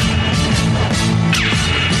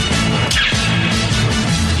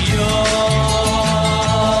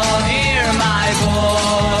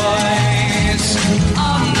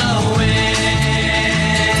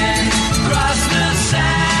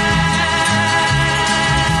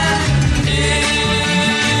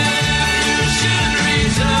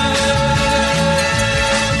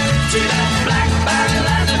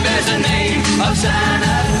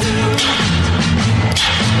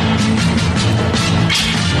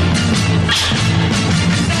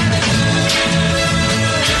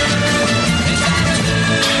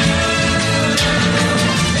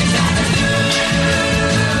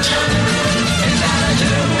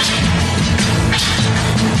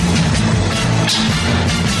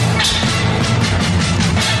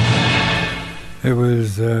 It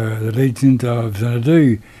was the Legend of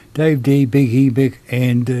Xanadu, Dave D, Biggie, Mick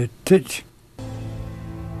and Titch.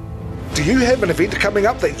 Do you have an event coming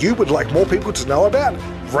up that you would like more people to know about?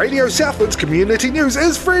 Radio Southland's Community News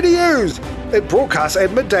is free to use. It broadcasts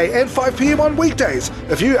at midday and 5 p.m. on weekdays.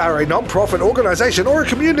 If you are a non-profit organisation or a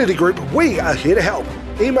community group, we are here to help.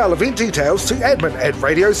 Email event details to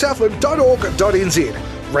admin@radiosouthland.org.nz.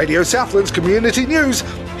 Radio Southland's Community News,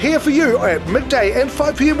 here for you at midday and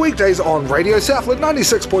 5 p.m. weekdays on Radio Southland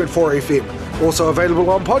 96.4 FM. Also available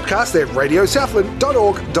on podcast at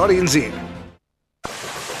radiosouthland.org.nz.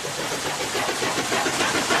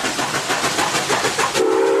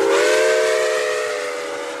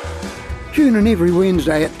 Tune in every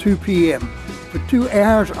Wednesday at 2 p.m. for 2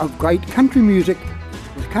 hours of great country music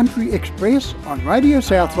with Country Express on Radio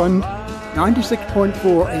Southland 96.4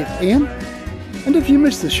 FM. And if you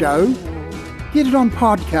missed the show, get it on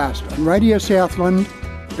podcast on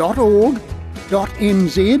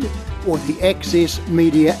radiosouthland.org.nz or the Access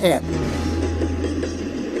Media app.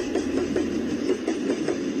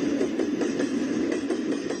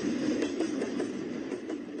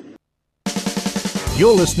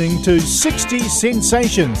 You're listening to 60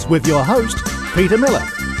 Sensations with your host, Peter Miller,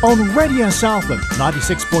 on Radio Southland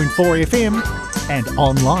 96.4 FM and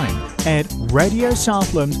online at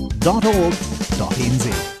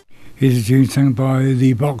radiosouthland.org.nz. Here's a tune sung by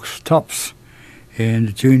the Box Tops, and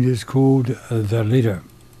the tune is called The Letter.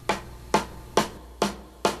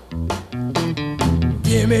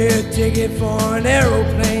 Give me a ticket for an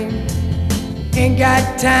aeroplane. Ain't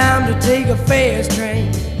got time to take a fast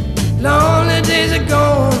train. Lonely days are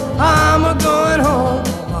gone, I'm a-going home.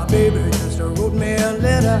 My baby just wrote me a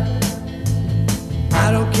letter. I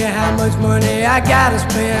don't care how much money I gotta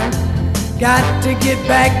spend. Got to get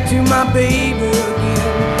back to my baby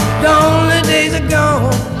again. Lonely days are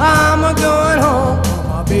gone, I'm a-going home.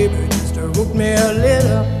 My baby just wrote me a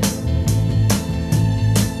letter.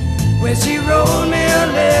 When she wrote me a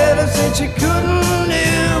letter, said she couldn't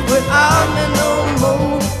live without me no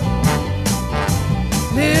more.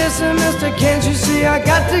 Listen, mister, can't you see I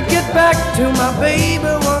got to get back to my baby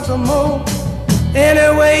once more.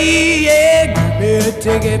 Anyway, yeah, give me a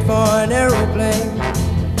ticket for an aeroplane.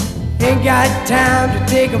 Ain't got time to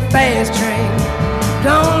take a fast train.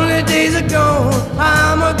 Lonely days are gone,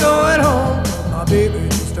 I'm a-going home. My baby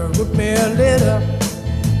just wrote me a letter.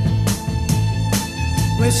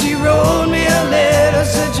 When she wrote me a letter,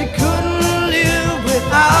 said she couldn't live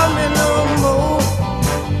without me no more.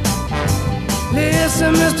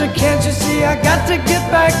 Listen, mister, can't you see I got to get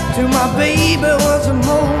back to my baby once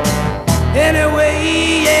more.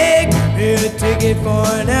 Anyway, yeah, give me a ticket for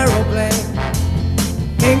an aeroplane.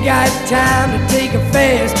 Ain't got time to take a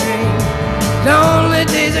fast train. Lonely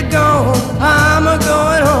days are gone, I'm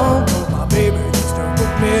a-going home. My baby just wrote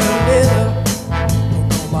me a letter.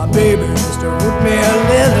 My baby just wrote me a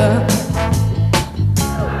letter.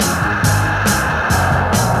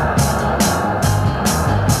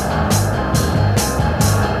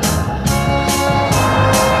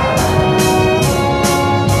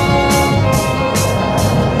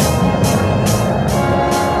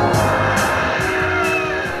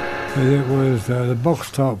 That was the Box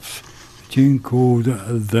Tops, a tune called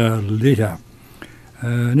The Letter.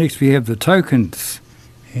 Next we have the Tokens,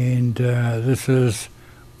 and this is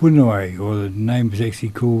Bunaway, or the name is actually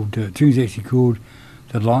called, tune's actually called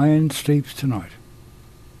The Lion Sleeps Tonight.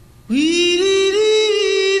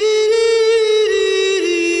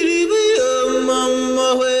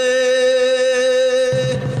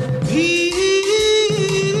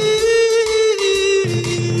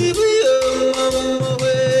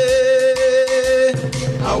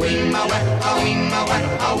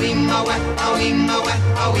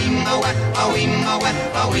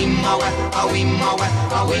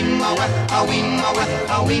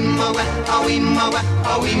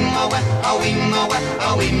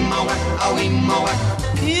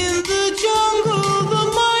 In the jungle, the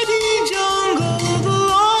mighty jungle, the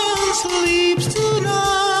lion sleeps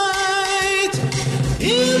tonight.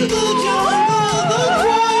 In the jungle, the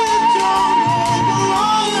quiet jungle, the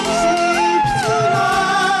lion sleeps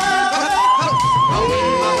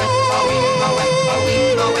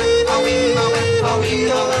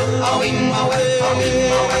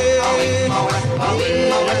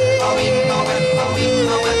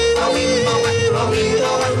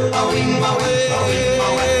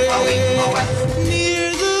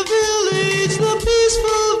Near the village, the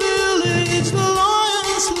peaceful village, the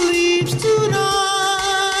lion sleeps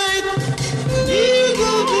tonight. Near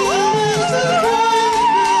the village, the quiet village,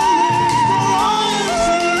 the lion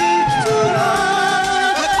sleeps tonight.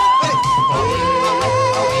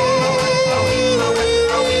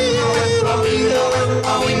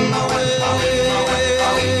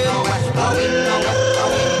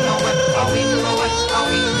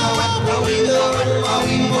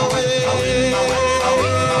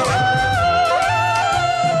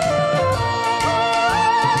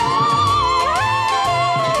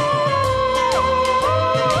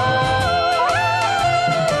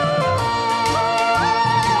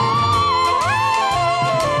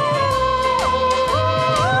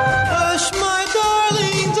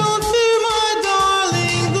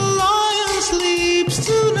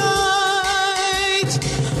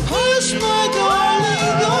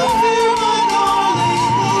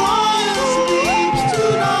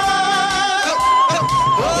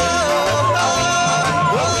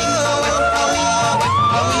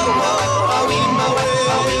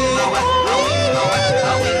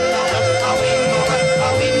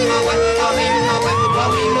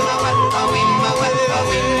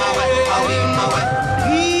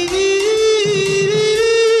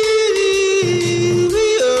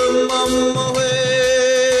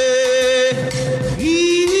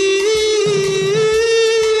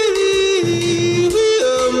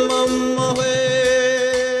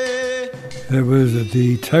 with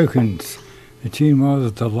the Tokens. The tune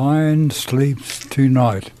was The Lion Sleeps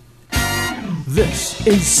Tonight. This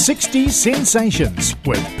is 60 Sensations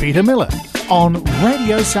with Peter Miller on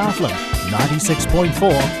Radio Southland 96.4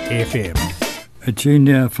 FM. A tune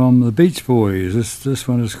now from the Beach Boys. This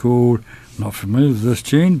one is called, I'm not familiar with this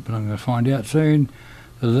tune, but I'm going to find out soon,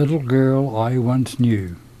 The Little Girl I Once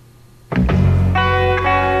Knew.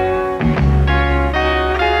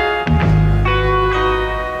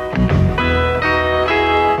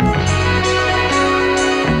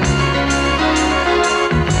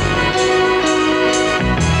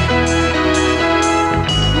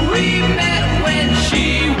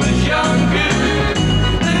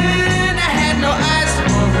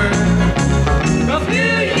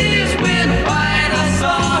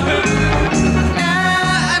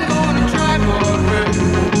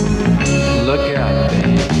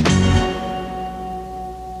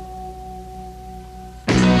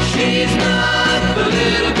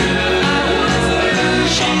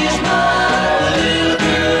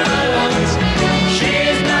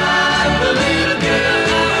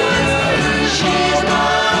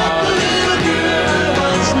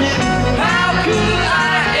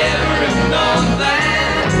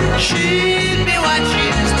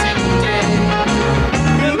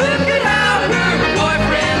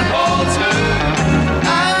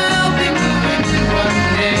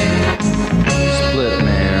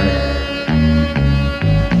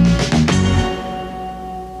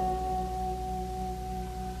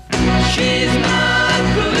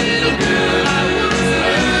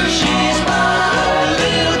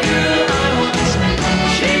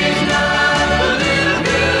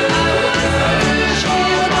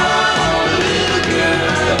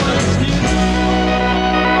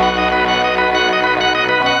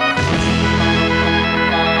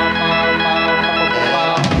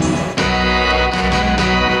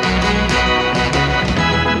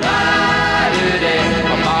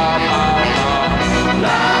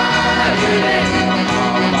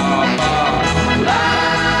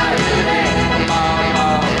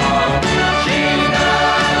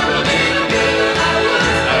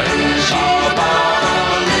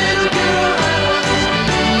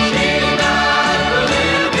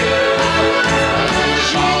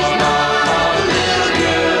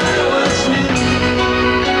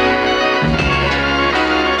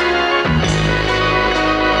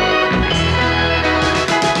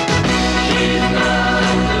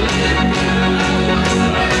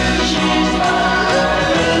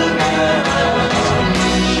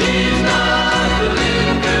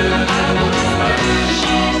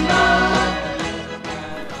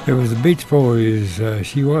 It was the Beach Boys.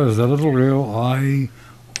 She was the little girl I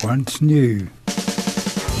once knew.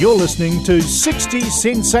 You're listening to 60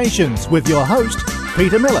 Sensations with your host,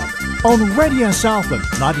 Peter Miller, on Radio Southland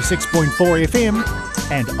 96.4 FM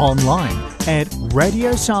and online at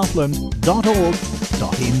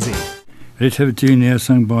radiosouthland.org.nz. Let's have a tune now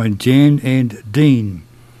sung by Jan and Dean.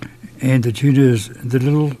 And the tune is the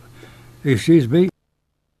little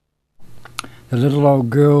old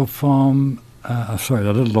girl from...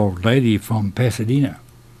 the little old lady from Pasadena.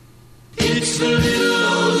 It's the little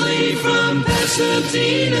old lady from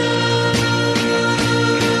Pasadena.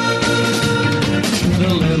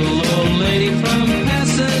 The little old lady from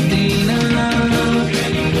Pasadena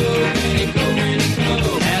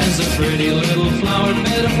has a pretty little flower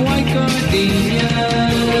bed of white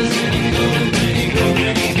gardenias,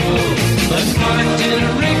 but parked in a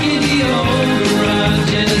rickety old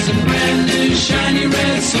garage is a brand new shiny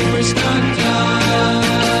red super stock car.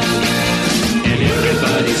 And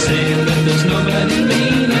everybody's saying that there's nobody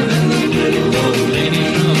meaner than the little old lady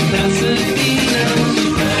from Pasadena.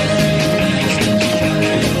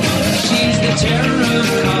 She's the terror of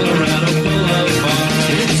Colorado Boulevard.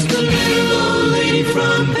 It's the little old lady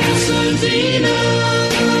from Pasadena.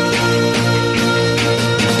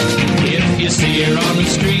 If you see her on the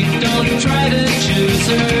street, don't try to choose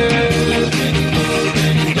her.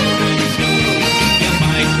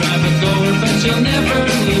 But you'll never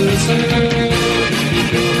lose her.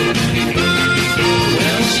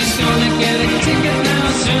 Well, she's gonna get a ticket now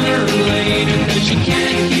sooner or later, 'cause she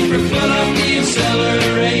can't keep her foot off the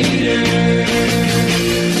accelerator.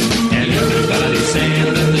 And everybody's saying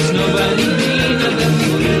that there's nobody meaner than the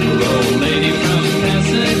little old lady from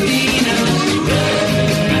Pasadena.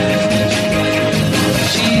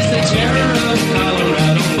 She's the terror of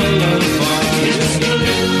Colorado Boulevard. It's the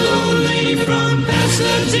little old lady from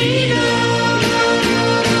Pasadena.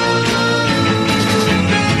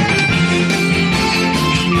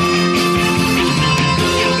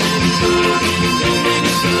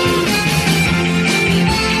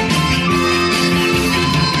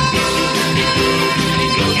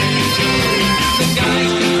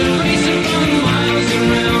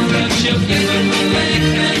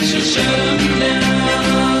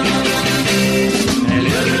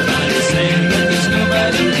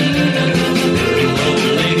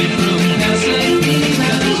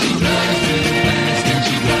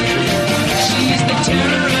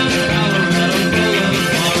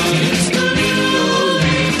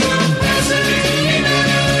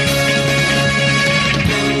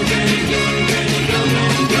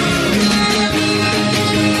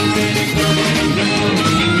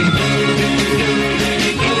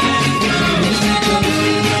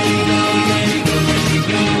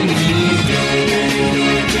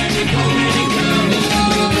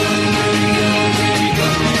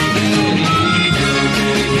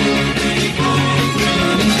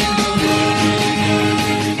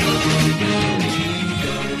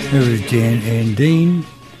 There was Jan and Dean,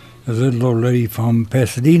 a little old lady from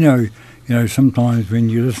Pasadena. You know, sometimes when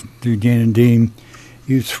you listen to Jan and Dean,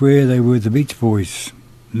 you'd swear they were the Beach Boys.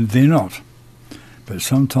 They're not. But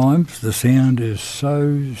sometimes the sound is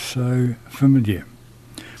so familiar.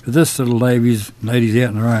 But this little lady's out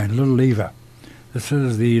on her own, little Eva. This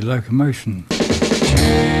is the Locomotion.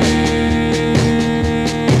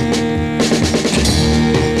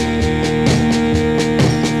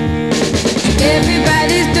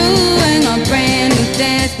 Everybody's doing a brand new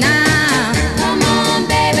dance now. Come on,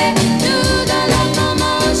 baby, do the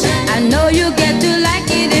locomotion. I know you get to like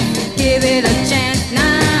it if you give it a chance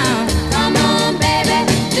now. Come on, baby,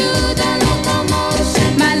 do the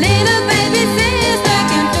locomotion. My little baby sister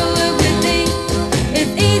can do it with me.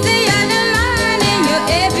 It's easier than learning your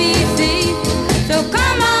ABC. So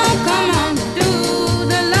come on, do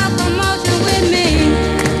the locomotion with me.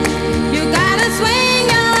 You gotta swing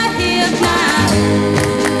your hips now.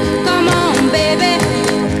 Come on, baby,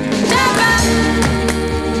 jump up,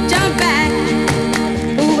 jump back.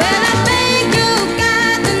 Well, I think you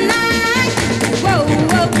got the knack. Whoa,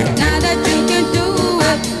 now that you can do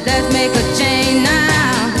it, let's make a change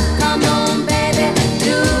now. Come on, baby,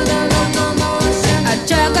 do the locomotion. A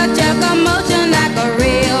chugga motion like a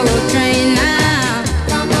railroad train now.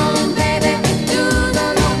 Come on, baby, do the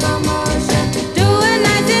locomotion. Do it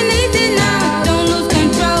nice and easy now, don't lose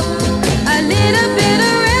control. A little bit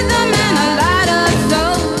of rhythm and a lot of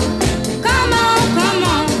soul. Come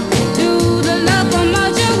on, do the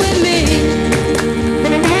locomotion with me.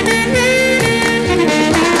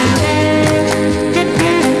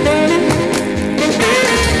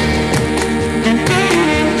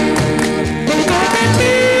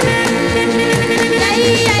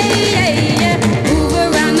 Yeah. Move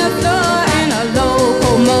around the floor in a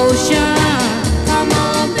locomotion. Come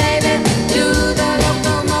on, baby, do the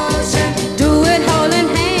locomotion. Do it holding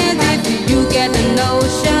hands if you get the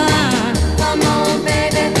notion. Come on,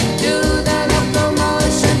 baby, do the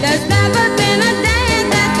locomotion. There's never been a dance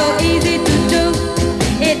that's so easy to do.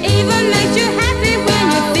 It even makes you happy when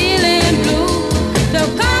you're feeling blue. So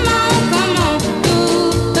come on, do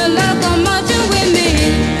the locomotion with me.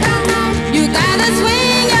 You gotta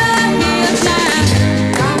swing your hips now.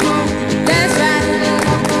 That's right.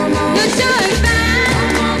 You're doing fine.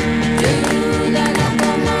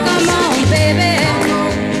 Come on, baby.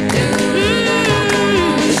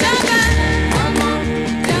 Jump back.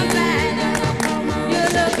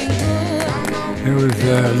 You're looking good. There was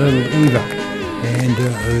little Eva and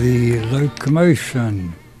the Locomotion.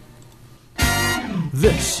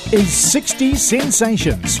 This is 60s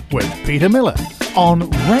Sensations with Peter Miller on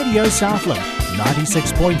Radio Southland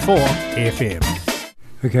 96.4 FM.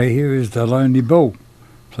 Okay, here is The Lonely Bull,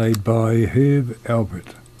 played by Herb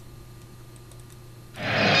Alpert.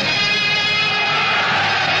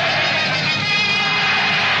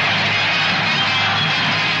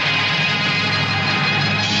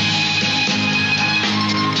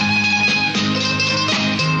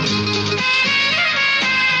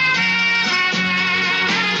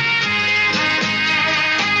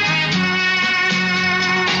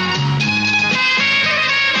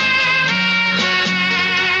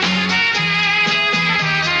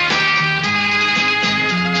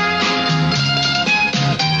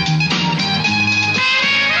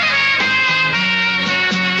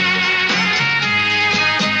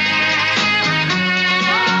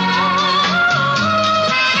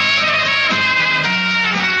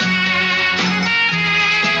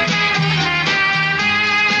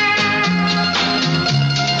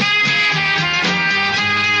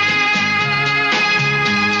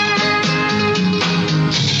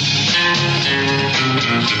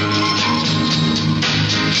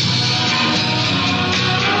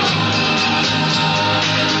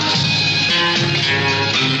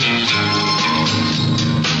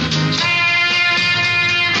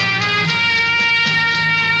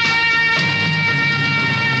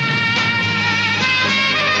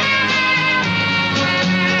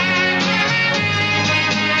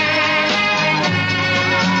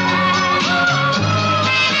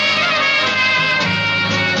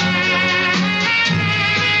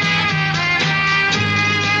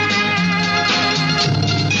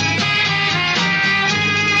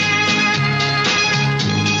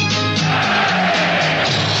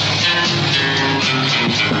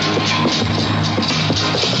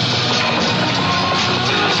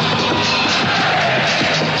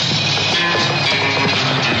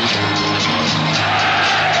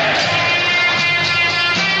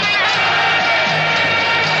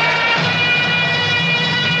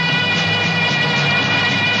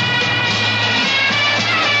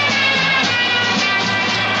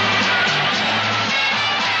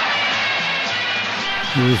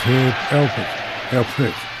 was Herb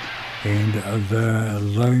Alpert and The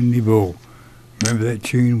Lonely Bull. Remember that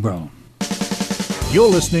tune well. You're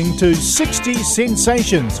listening to 60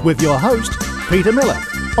 Sensations with your host, Peter Miller,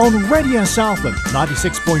 on Radio Southland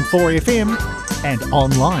 96.4 FM and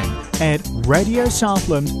online at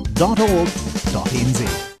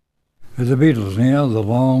radiosouthland.org.nz. The Beatles now, The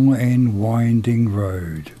Long and Winding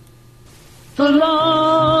Road. The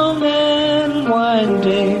long and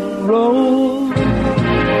winding road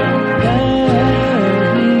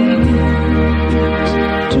that leads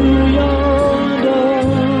to your door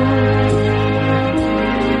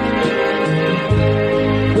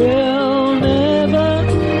will never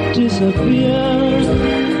disappear.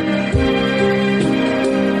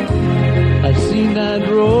 I've seen that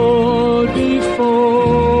road before.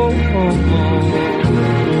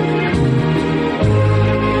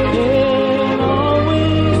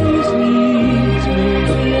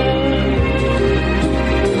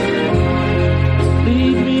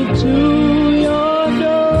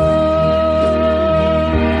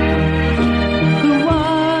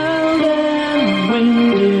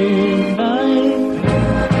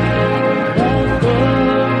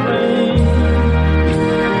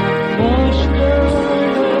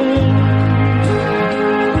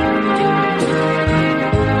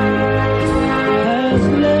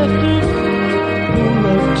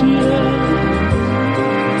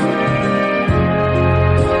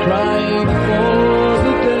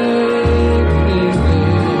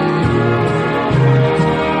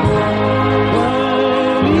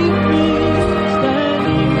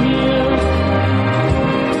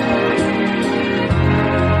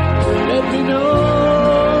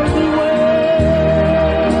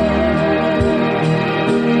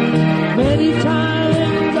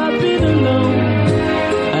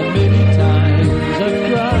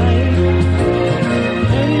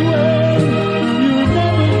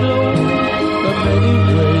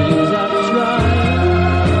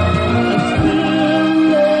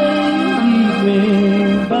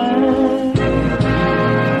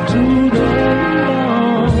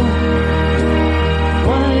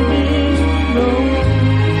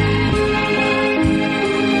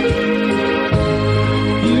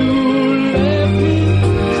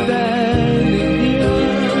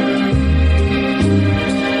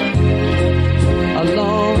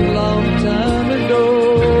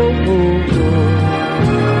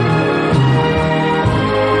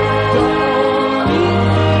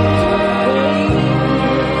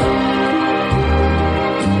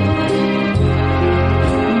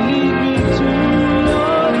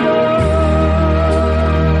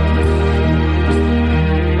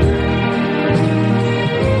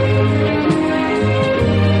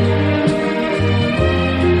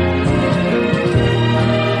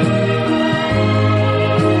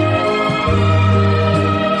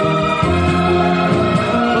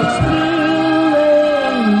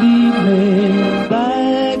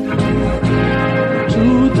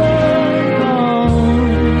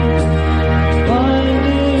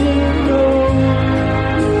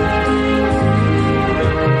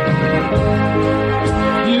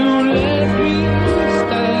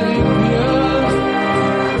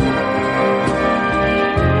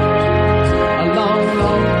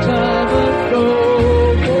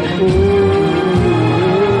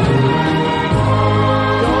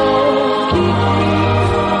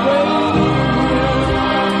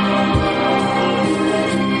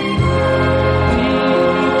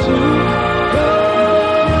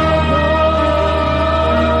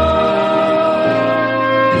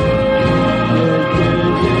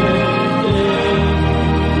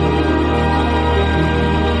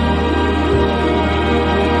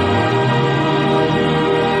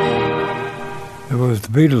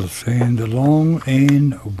 Beatles and The Long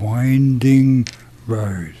and Winding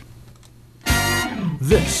Road.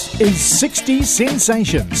 This is 60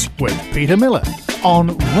 Sensations with Peter Miller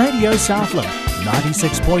on Radio Southland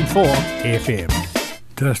 96.4 FM.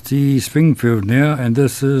 Dusty Springfield now, and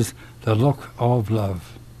this is The Look of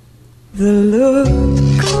Love. The look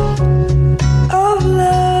of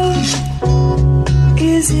love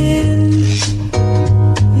is in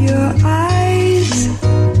your eyes.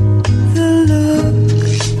 The look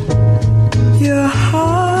your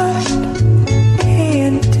heart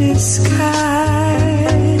can't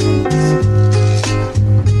disguise.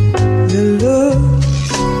 The look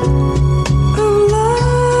of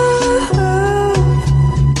love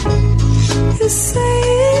is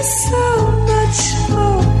saying so much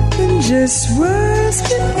more than just words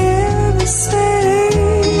can ever say.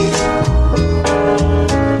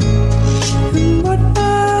 And what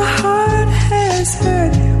my heart has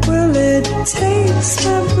heard, well, it takes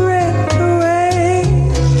my breath away.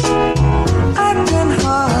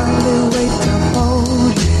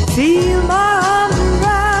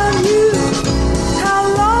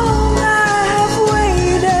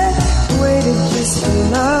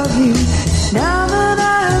 love you. Now that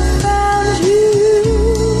I've found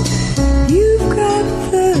you, you've got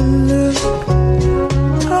the look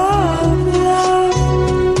of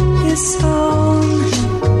love. It's on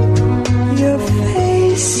your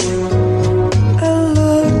face, a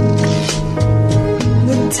look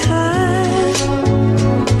the time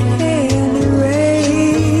can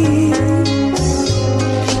erase.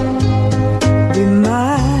 Be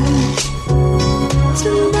mine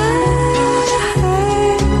tonight.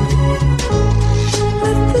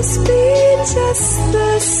 Let this be just the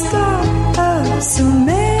start of so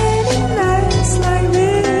many nights like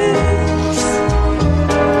this.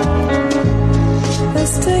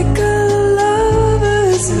 Let's take a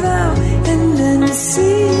lover's vow and then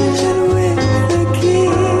seal it with a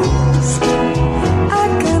kiss. I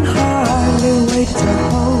can hardly wait to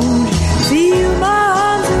hold you, feel my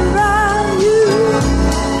arms around you.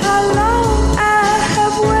 How long I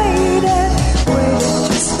have waited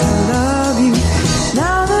just to love you.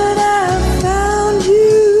 Now that I've found you,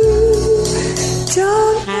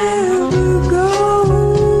 don't ever go.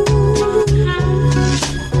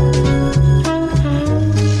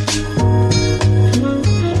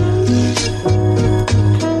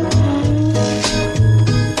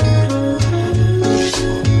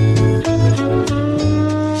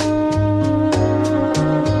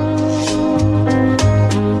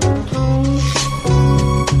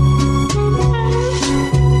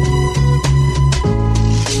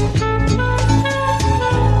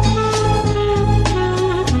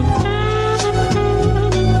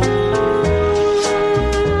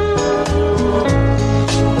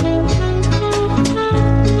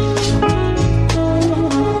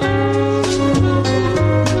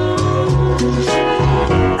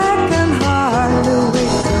 I can hardly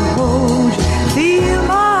wait to hold you, feel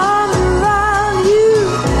my arms around you.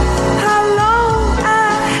 How long I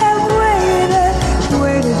have waited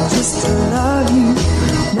just to love you.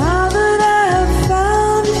 Now that I've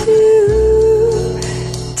found you,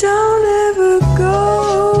 don't ever go.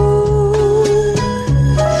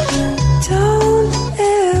 Don't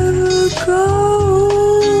ever go.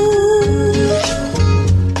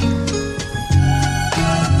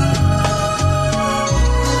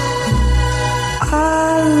 I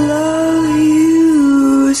love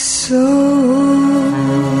you so.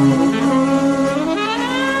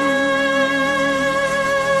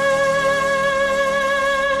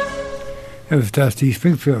 It was Dusty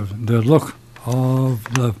Springfield, The Look of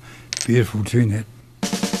Love. Beautiful tune that.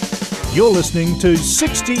 You're listening to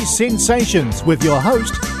 60 Sensations with your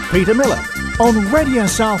host, Peter Miller, on Radio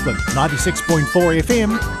Southland 96.4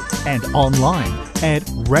 FM and online at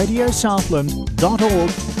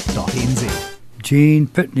radiosouthland.org.nz. Gene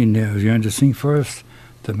Pitney now is going to sing for us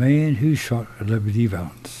The Man Who Shot Liberty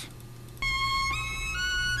Valance.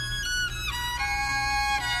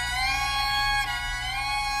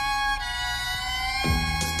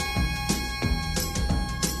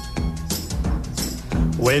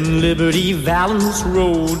 When Liberty Valance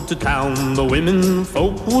rode to town, the women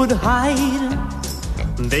folk would hide,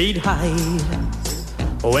 they'd hide.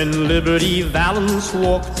 When Liberty Valance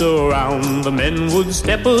walked around, the men would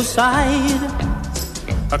step aside.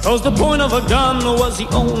 'Cause the point of a gun was the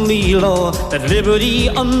only law that Liberty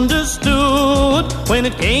understood. When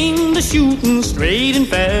it came to shooting straight and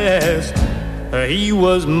fast, he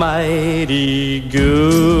was mighty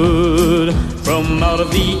good. From out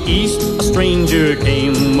of the east a stranger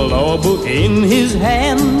came, a law book in his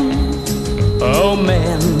hand. Oh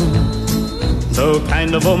man, the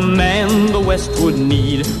kind of a man the West would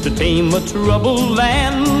need to tame a troubled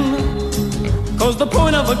land. 'Cause the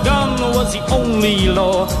point of a gun was the only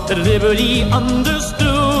law that Liberty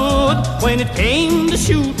understood. When it came to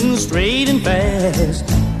shooting straight and fast,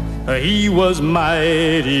 he was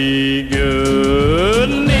mighty good.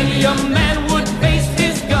 Many a man would face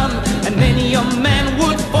his gun, and many a man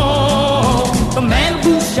would fall. The man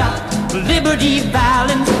who shot Liberty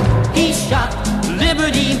Valance, he shot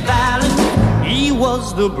Liberty Valance. He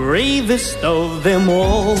was the bravest of them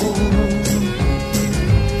all.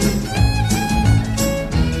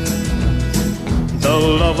 The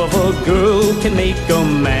love of a girl can make a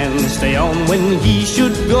man stay on when he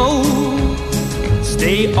should go.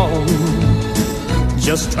 Stay on,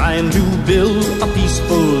 just trying to build a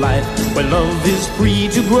peaceful life where love is free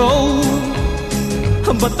to grow.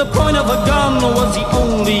 But the point of a gun was the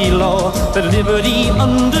only law that Liberty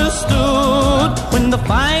understood. When the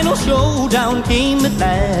final showdown came at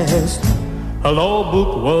last, her law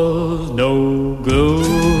book was no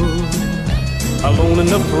good. Alone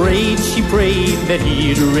and afraid, she prayed that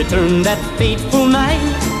he'd return that fateful night.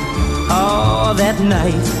 Ah, that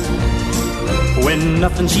night, when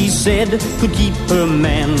nothing she said could keep her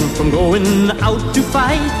man from going out to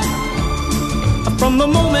fight. From the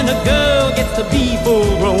moment a girl gets to be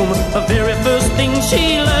full grown, the very first thing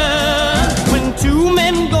she learns, when two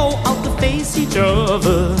men go out to face each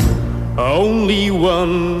other, only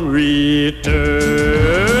one returns.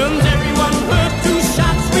 Everyone heard two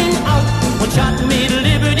shots ring out. One shot made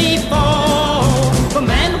Liberty fall. The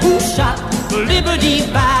man who shot Liberty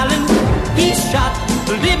Valance, he shot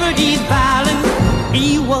Liberty Valance.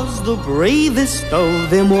 He was the bravest of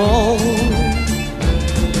them all.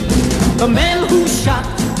 The man who shot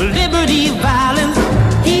Liberty Valance,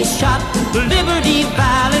 he shot Liberty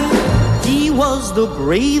Valance. He was the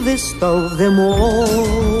bravest of them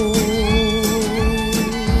all.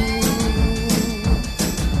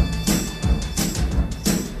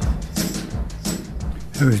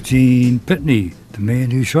 That was Gene Pitney, the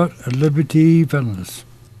man who shot Liberty Valance.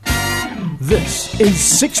 This is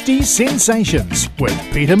 60 Sensations with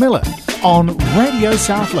Peter Miller on Radio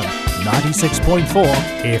Southland 96.4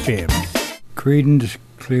 FM. Creedence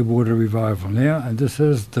Clearwater Revival now, and this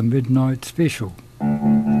is the Midnight Special.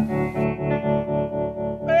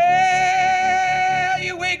 Well,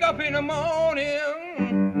 you wake up in the morning,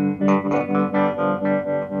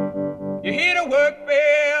 you hear the work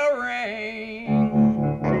bell ring,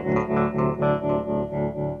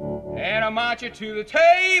 and I march you to the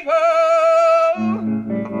table.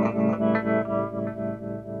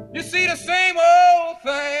 You see the same old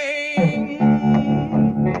thing.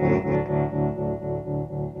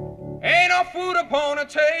 Ain't no food upon the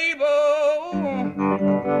table.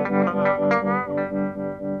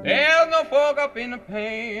 There's no fork up in the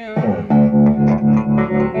pan.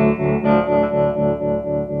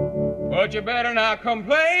 But you better not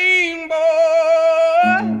complain, boy.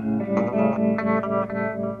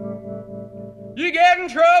 You get in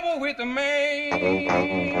trouble with the man.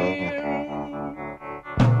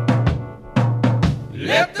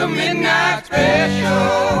 Let the midnight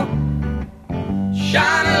special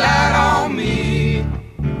shine a light on me.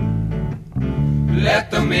 Let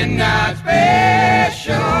the midnight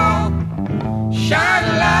special shine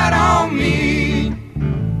a light on me.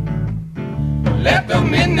 Let the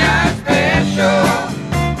midnight special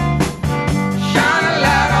shine a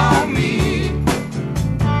light on me.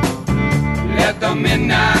 Let the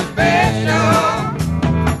midnight special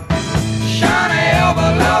shine a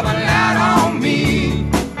ever-loving light on me.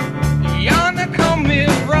 Yonder come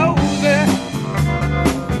Miss Rosie.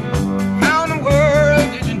 How in the world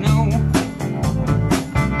did you know?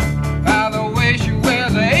 By the way she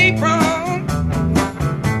wears her apron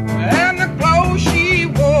and the clothes she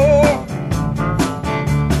wore.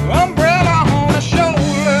 Umbrella on her shoulder.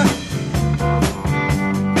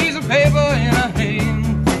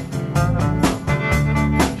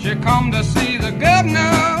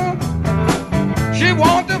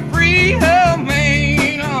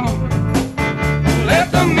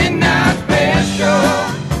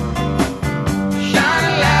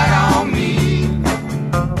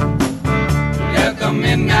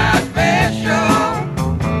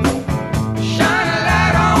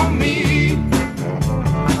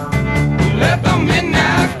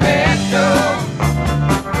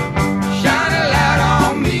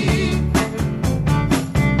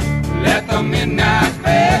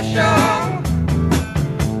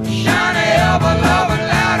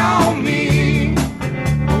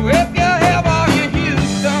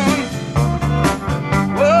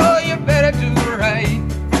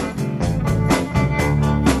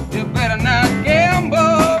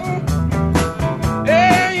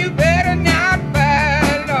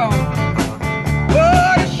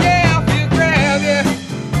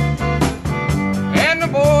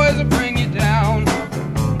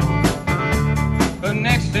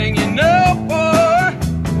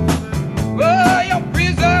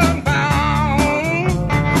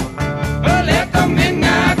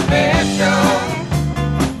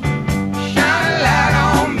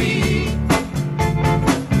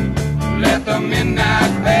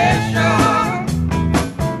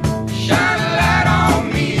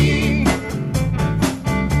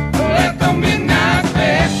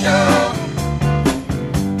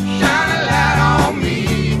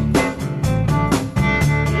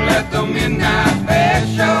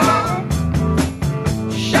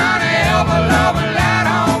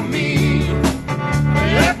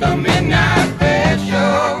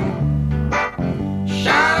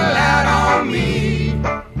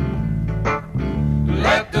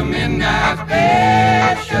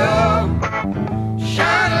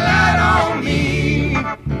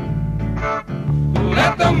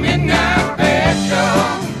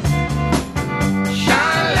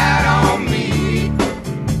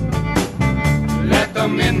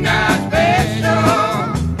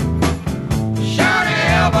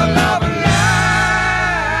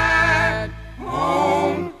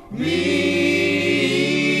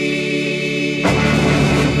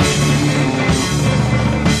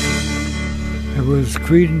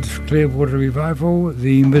 Creedence Clearwater Revival,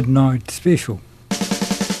 the Midnight Special.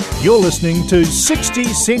 You're listening to 60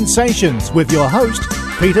 Sensations with your host,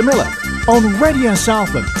 Peter Miller, on Radio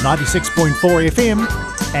Southland 96.4 FM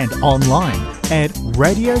and online at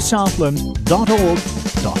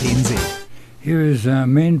radiosouthland.org.nz. Here is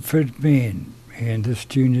Manfred Mann, and this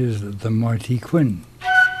tune is The Mighty Quinn.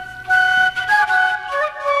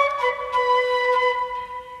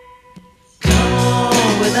 Come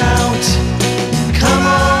on without, come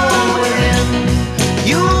on within.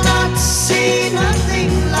 You'll not see nothing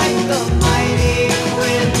like the mighty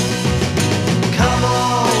Quinn. Come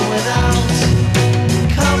on without,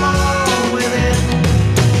 come on within.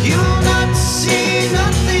 You'll not see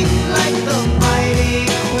nothing like the mighty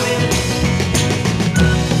Quinn.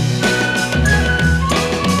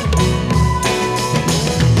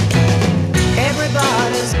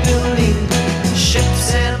 Everybody's building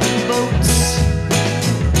ships and boats.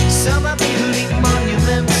 Some are building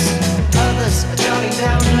monuments, others are jotting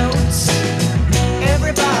down notes.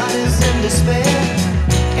 Everybody's in despair,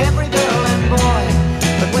 every girl and boy.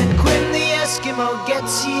 But when Quinn the Eskimo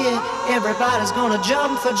gets here, everybody's gonna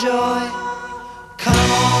jump for joy.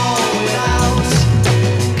 Come on without,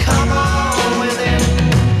 come on within.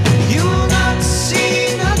 You'll not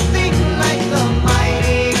see nothing like the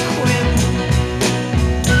mighty Quinn.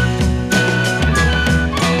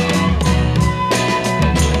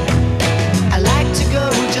 I like to go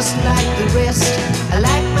just like the rest. I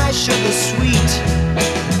like my sugar sweet.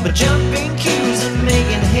 But jumping queues and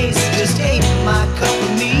making haste just ain't my cup of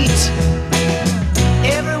meat.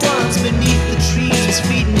 Everyone's beneath the trees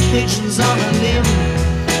feeding pigeons on a limb.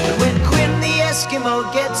 But when Quinn the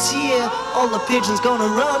Eskimo gets here, all the pigeons gonna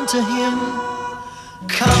run to him.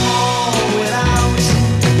 Come on without,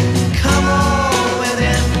 come on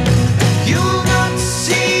within. You'll not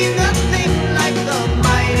see nothing like the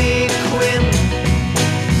mighty Quinn.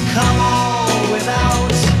 Come on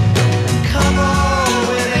without, come on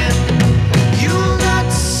within. You'll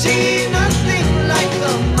not see nothing like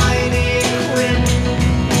the mighty Quinn.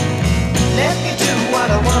 Let me do what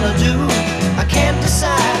I wanna do. I can't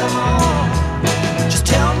decide them all. Just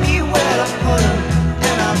tell me where to put them,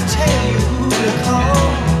 and I'll tell you who to call.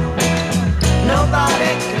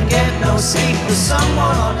 Nobody can get no sleep with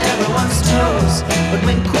someone on everyone's toes. But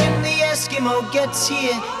when Quinn the Eskimo gets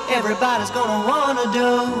here, everybody's gonna wanna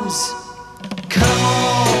doze. Come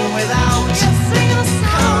on without,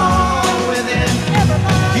 come on within.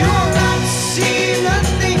 You'll not see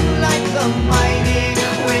nothing like the mighty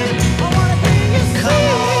Quinn. Come on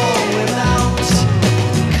without,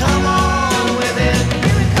 come on within.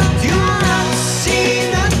 You'll not see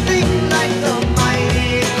nothing like the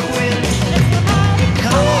mighty Quinn.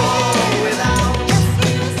 Come on without,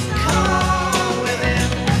 come on within.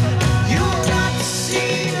 You'll not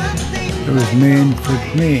see nothing. It was Manfred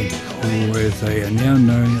Mann, or as they are now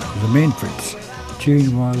known, the Manfreds. The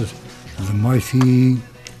tune was The Mighty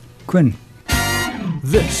Quinn.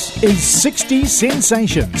 This is 60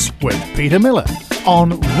 Sensations with Peter Miller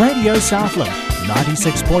on Radio Southland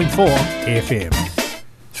 96.4 FM.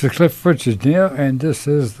 So Cliff Richard now, and this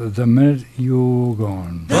is The Minute You're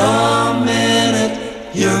Gone. The minute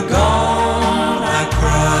you're gone, I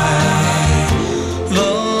cry.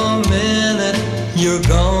 The minute you're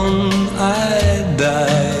gone, I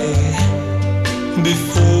die.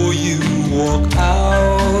 Before you walk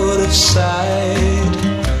out of sight,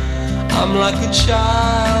 I'm like a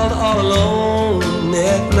child all alone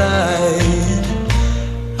at night.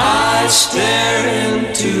 I stare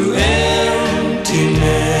into emptiness.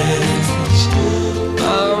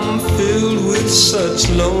 I'm filled with such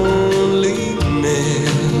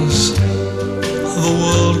loneliness. The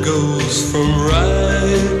world goes from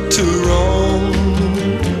right to wrong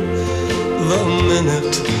the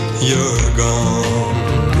minute you're gone.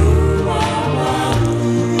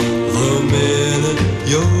 The minute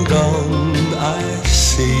you're gone, I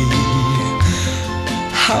see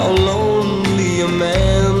how lonely a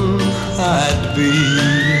man I'd be.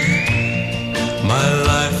 My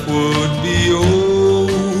life would be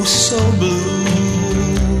oh so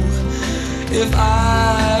blue if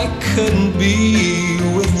I couldn't be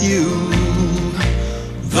with you.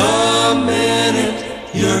 The minute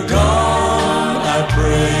you're gone, I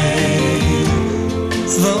pray.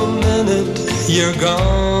 The minute you're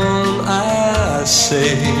gone, I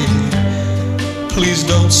say, please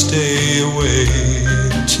don't stay away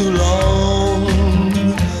too long.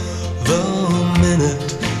 The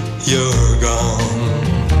minute you're gone.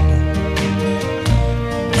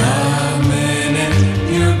 The minute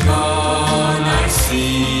you're gone, I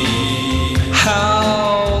see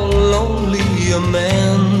how lonely a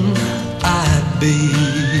man I'd be.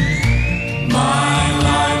 My life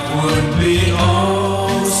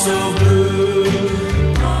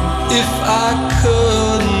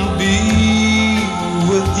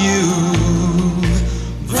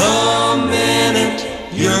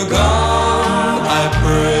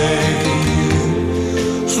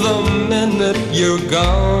The minute you're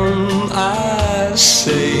gone, I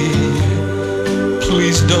say,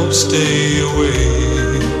 please don't stay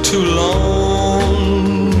away too long.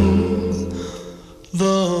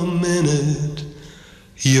 The minute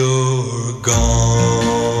you're gone.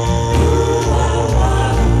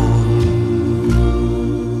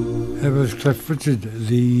 That was Cliff Richard,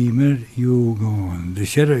 The Minute You're Gone. The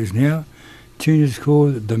Shadows now. Tune is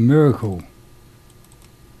called The Miracle.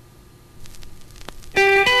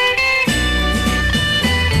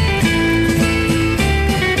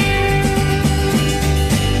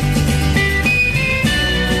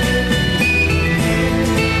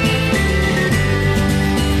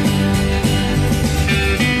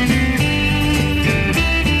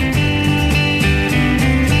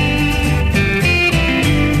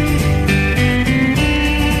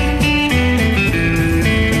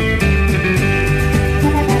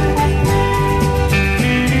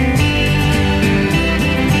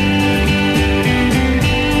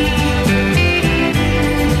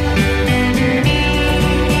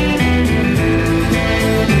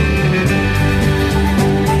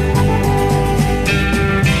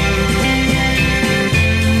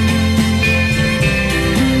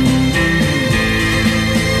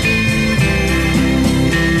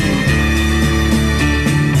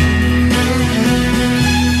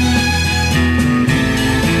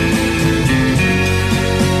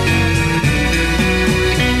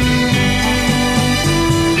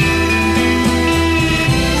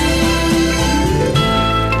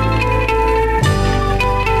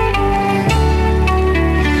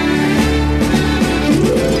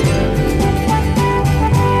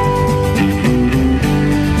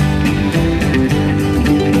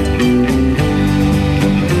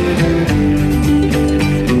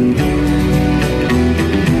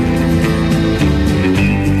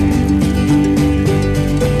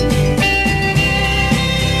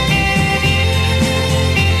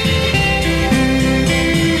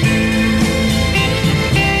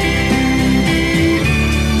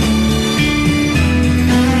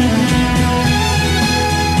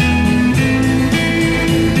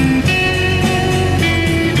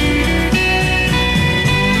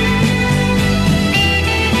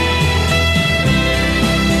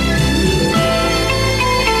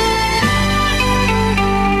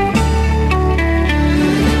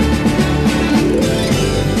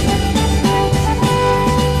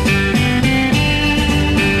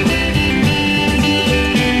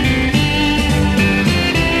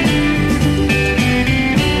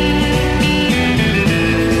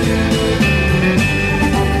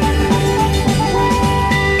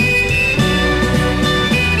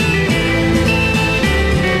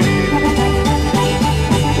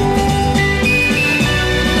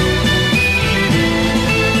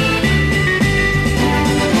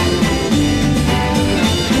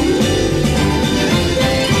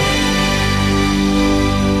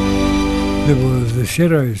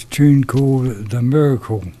 Shadows, tune called The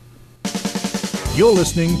Miracle. You're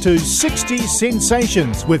listening to 60s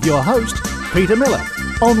Sensations with your host, Peter Miller,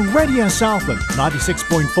 on Radio Southland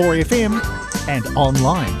 96.4 FM and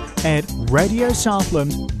online at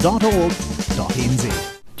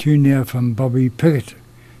radiosouthland.org.nz. Tune now from Bobby Pickett.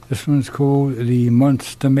 This one's called The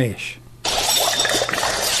Monster Mash.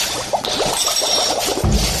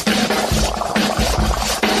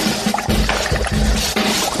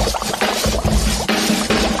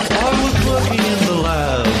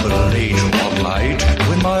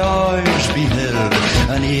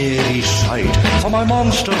 For my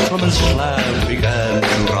monster from his slab began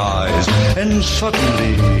to rise, and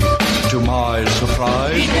suddenly, to my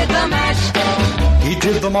surprise, He did the mash. He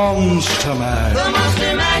did the monster mash. The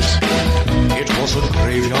monster mash. It was a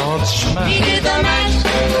graveyard smash. He did the mash.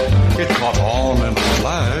 It caught on in a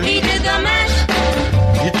flash. He did the mash.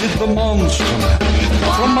 He did the monster mash.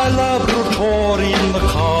 From my laboratory in the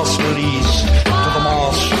castle east to the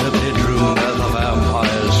master bedroom where the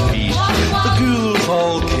vampires feast, the ghouls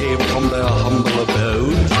all came from their humble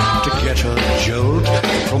abode to get a jolt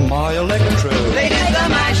from my electrode. They did the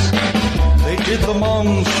mash. They did the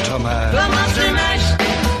monster mash. The monster mash.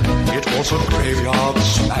 It was a graveyard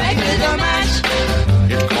smash. They did the mash.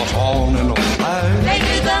 It caught on in a flash. They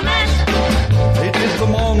did the mash. They did the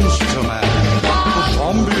monster mash. The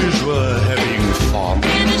zombies were having fun. The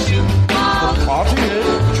party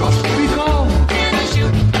had just begun.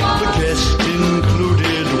 The guests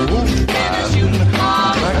included Wolfman,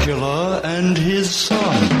 Dracula, and his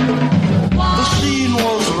son. The scene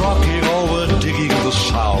was rocking, all were digging the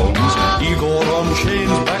sounds. Igor on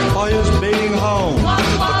chains, backed by his baying hounds.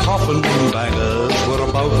 The coffin bangers were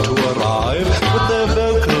about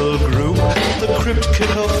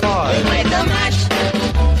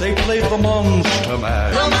played the Monster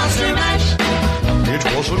Mash. The Monster Mash. It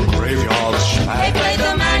was a graveyard They smash. played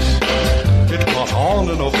the mash. It got on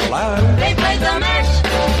in a flash. They played the mash.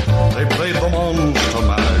 They played the Monster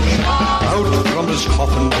Mash. Out from his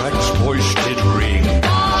coffin, Drac's voice did ring.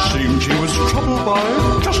 Seemed he was troubled by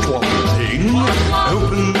just one thing.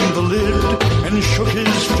 Opened the lid and shook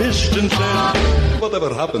his fist and said, "Whatever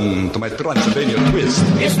happened to my Transylvania twist?"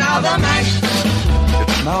 It's now the mash.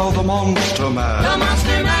 It's now the Monster The Mash.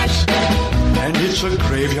 Monster Mash. And it's a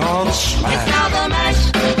graveyard It's smash. now the mash.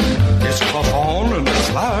 It's caught on in a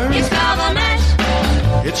flash. It's now the mash.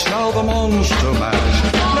 It's now the Monster Mash.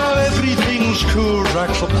 Now everything's cool.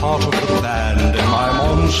 Drac's a part of the band. And my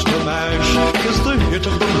Monster Mash is the hit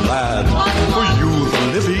of the land. For you, the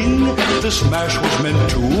living, this mash was meant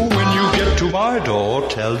to. When you get to my door,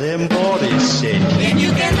 tell them Boris said. Then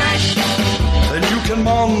you can mash. Then you can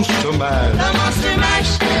Monster Mash. The Monster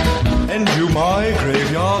Mash. And you my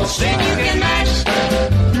graveyard Then you can smash.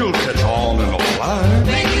 mash. You'll catch on in a flash.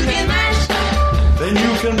 Then you can mash. Then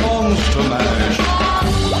you can Monster Mash.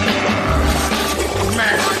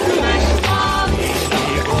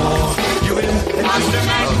 You in Monster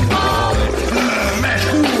Mash. Mash.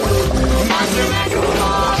 Monster Mash.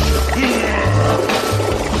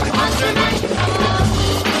 Monster Mash.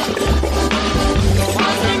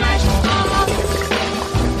 Monster Mash.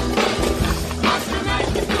 Monster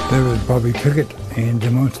Mash. There was Bobby Pickett and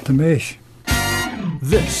the Monster Mash.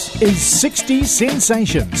 This is 60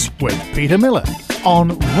 Sensations with Peter Miller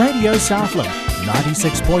on Radio Southland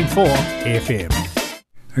 96.4 FM.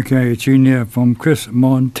 Okay, a tune here from Chris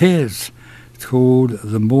Montez. It's called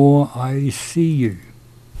The More I See You.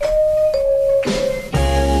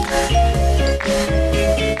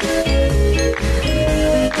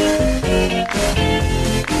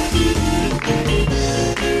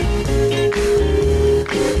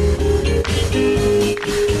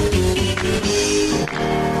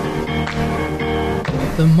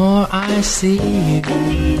 The more I see you,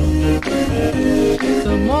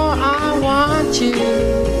 the more I want you.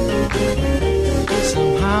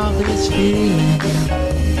 Somehow this feeling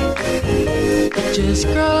just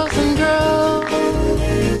grows and grows.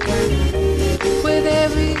 With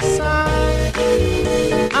every sigh,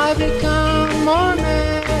 I become more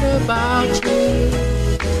mad about you,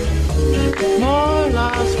 more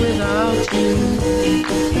lost without you.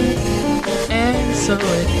 And so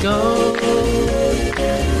it goes.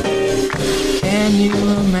 Can you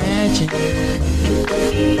imagine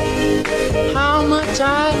how much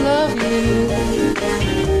I love you?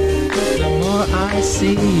 The more I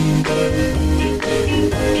see you,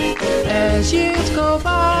 as years go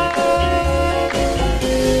by,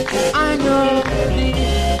 I know the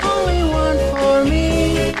only one for me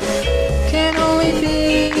can only be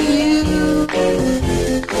you.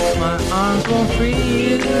 My arms won't free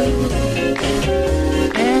you,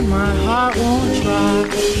 and my heart won't try.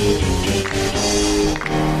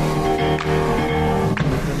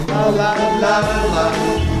 La la la la.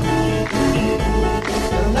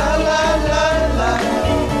 La la la la.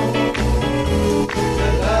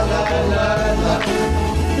 La la la la.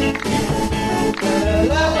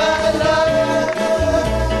 La la la.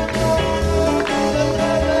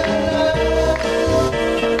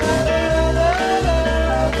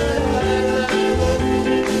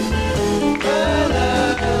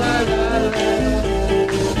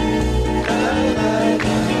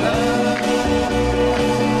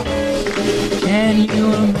 Can you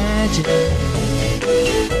imagine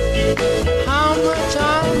how much I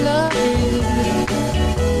love you?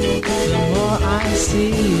 The more I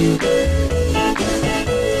see you,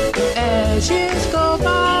 as years go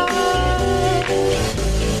by,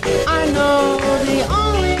 I know the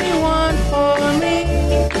only one for me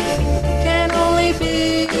can only be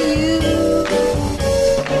you.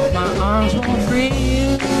 My arms won't free you,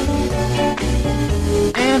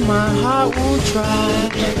 and my heart won't try.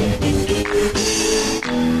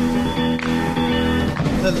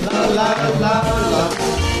 La la la la.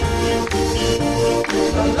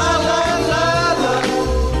 La la la la.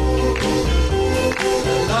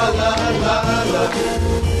 La la la la.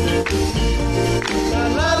 La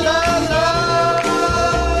la la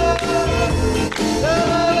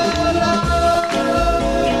la.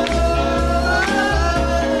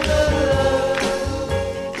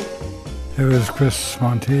 There was Chris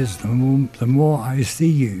Montez, The More I See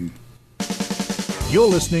You. You're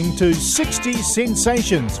listening to 60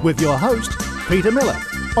 Sensations with your host, Peter Miller,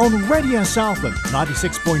 on Radio Southland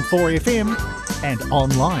 96.4 FM and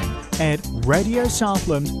online at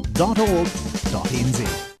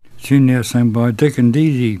radiosouthland.org.nz. Tune now sung by Dick and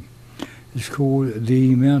Dee Dee. It's called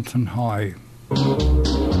The Mountain High.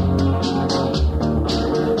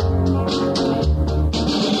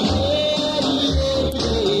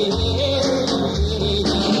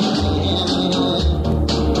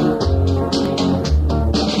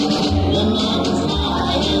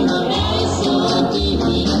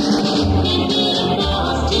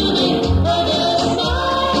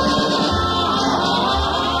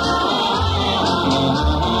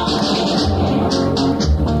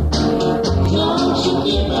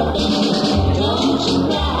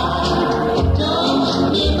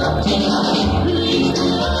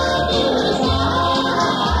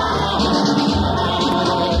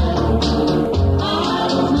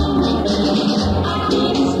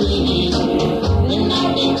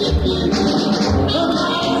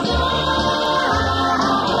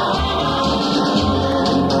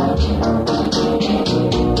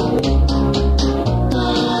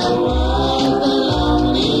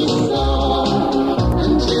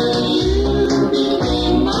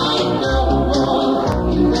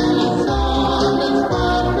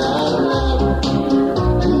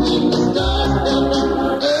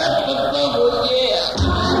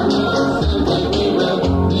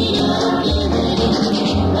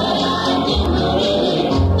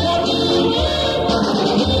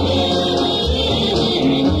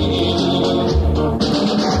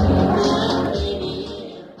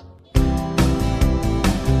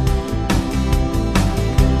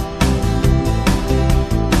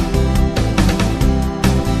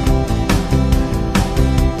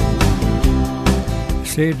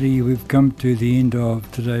 Sadly, we've come to the end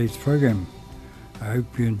of today's program. I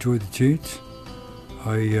hope you enjoyed the tunes.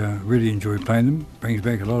 I really enjoy playing them. Brings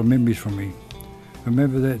back a lot of memories for me.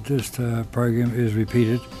 Remember that this program is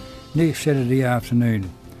repeated next Saturday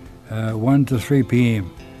afternoon, 1 to 3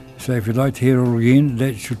 p.m. So if you'd like to hear it all again,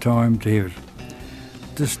 that's your time to hear it.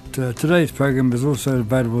 Today's program is also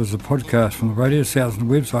available as a podcast from the Radio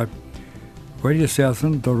Southland website,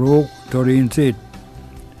 radiosouthland.org.nz.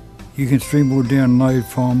 You can stream or download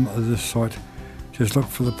from this site. Just look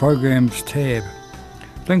for the Programs tab.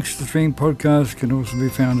 Links to the stream podcast can also be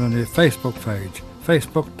found on their Facebook page,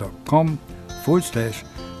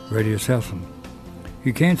 facebook.com/Radio Southland.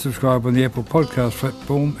 You can subscribe on the Apple Podcast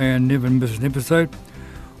platform and never miss an episode,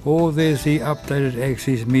 or there's the updated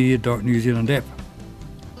accessmedia.new Zealand app.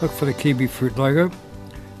 Look for the Kiwi Fruit logo.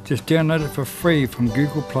 Just download it for free from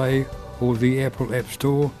Google Play or the Apple App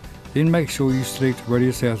Store. Then make sure you select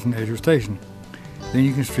Radio Southland as your station. Then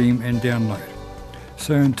you can stream and download.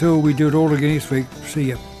 So until we do it all again next week, see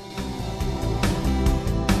ya.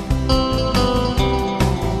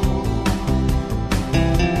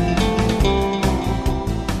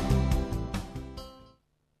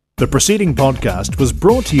 The preceding podcast was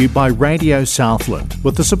brought to you by Radio Southland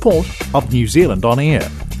with the support of New Zealand On Air.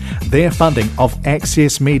 Their funding of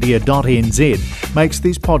accessmedia.nz makes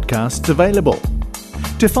these podcasts available.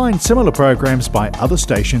 To find similar programs by other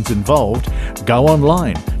stations involved, go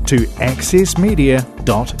online to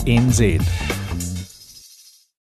accessmedia.nz.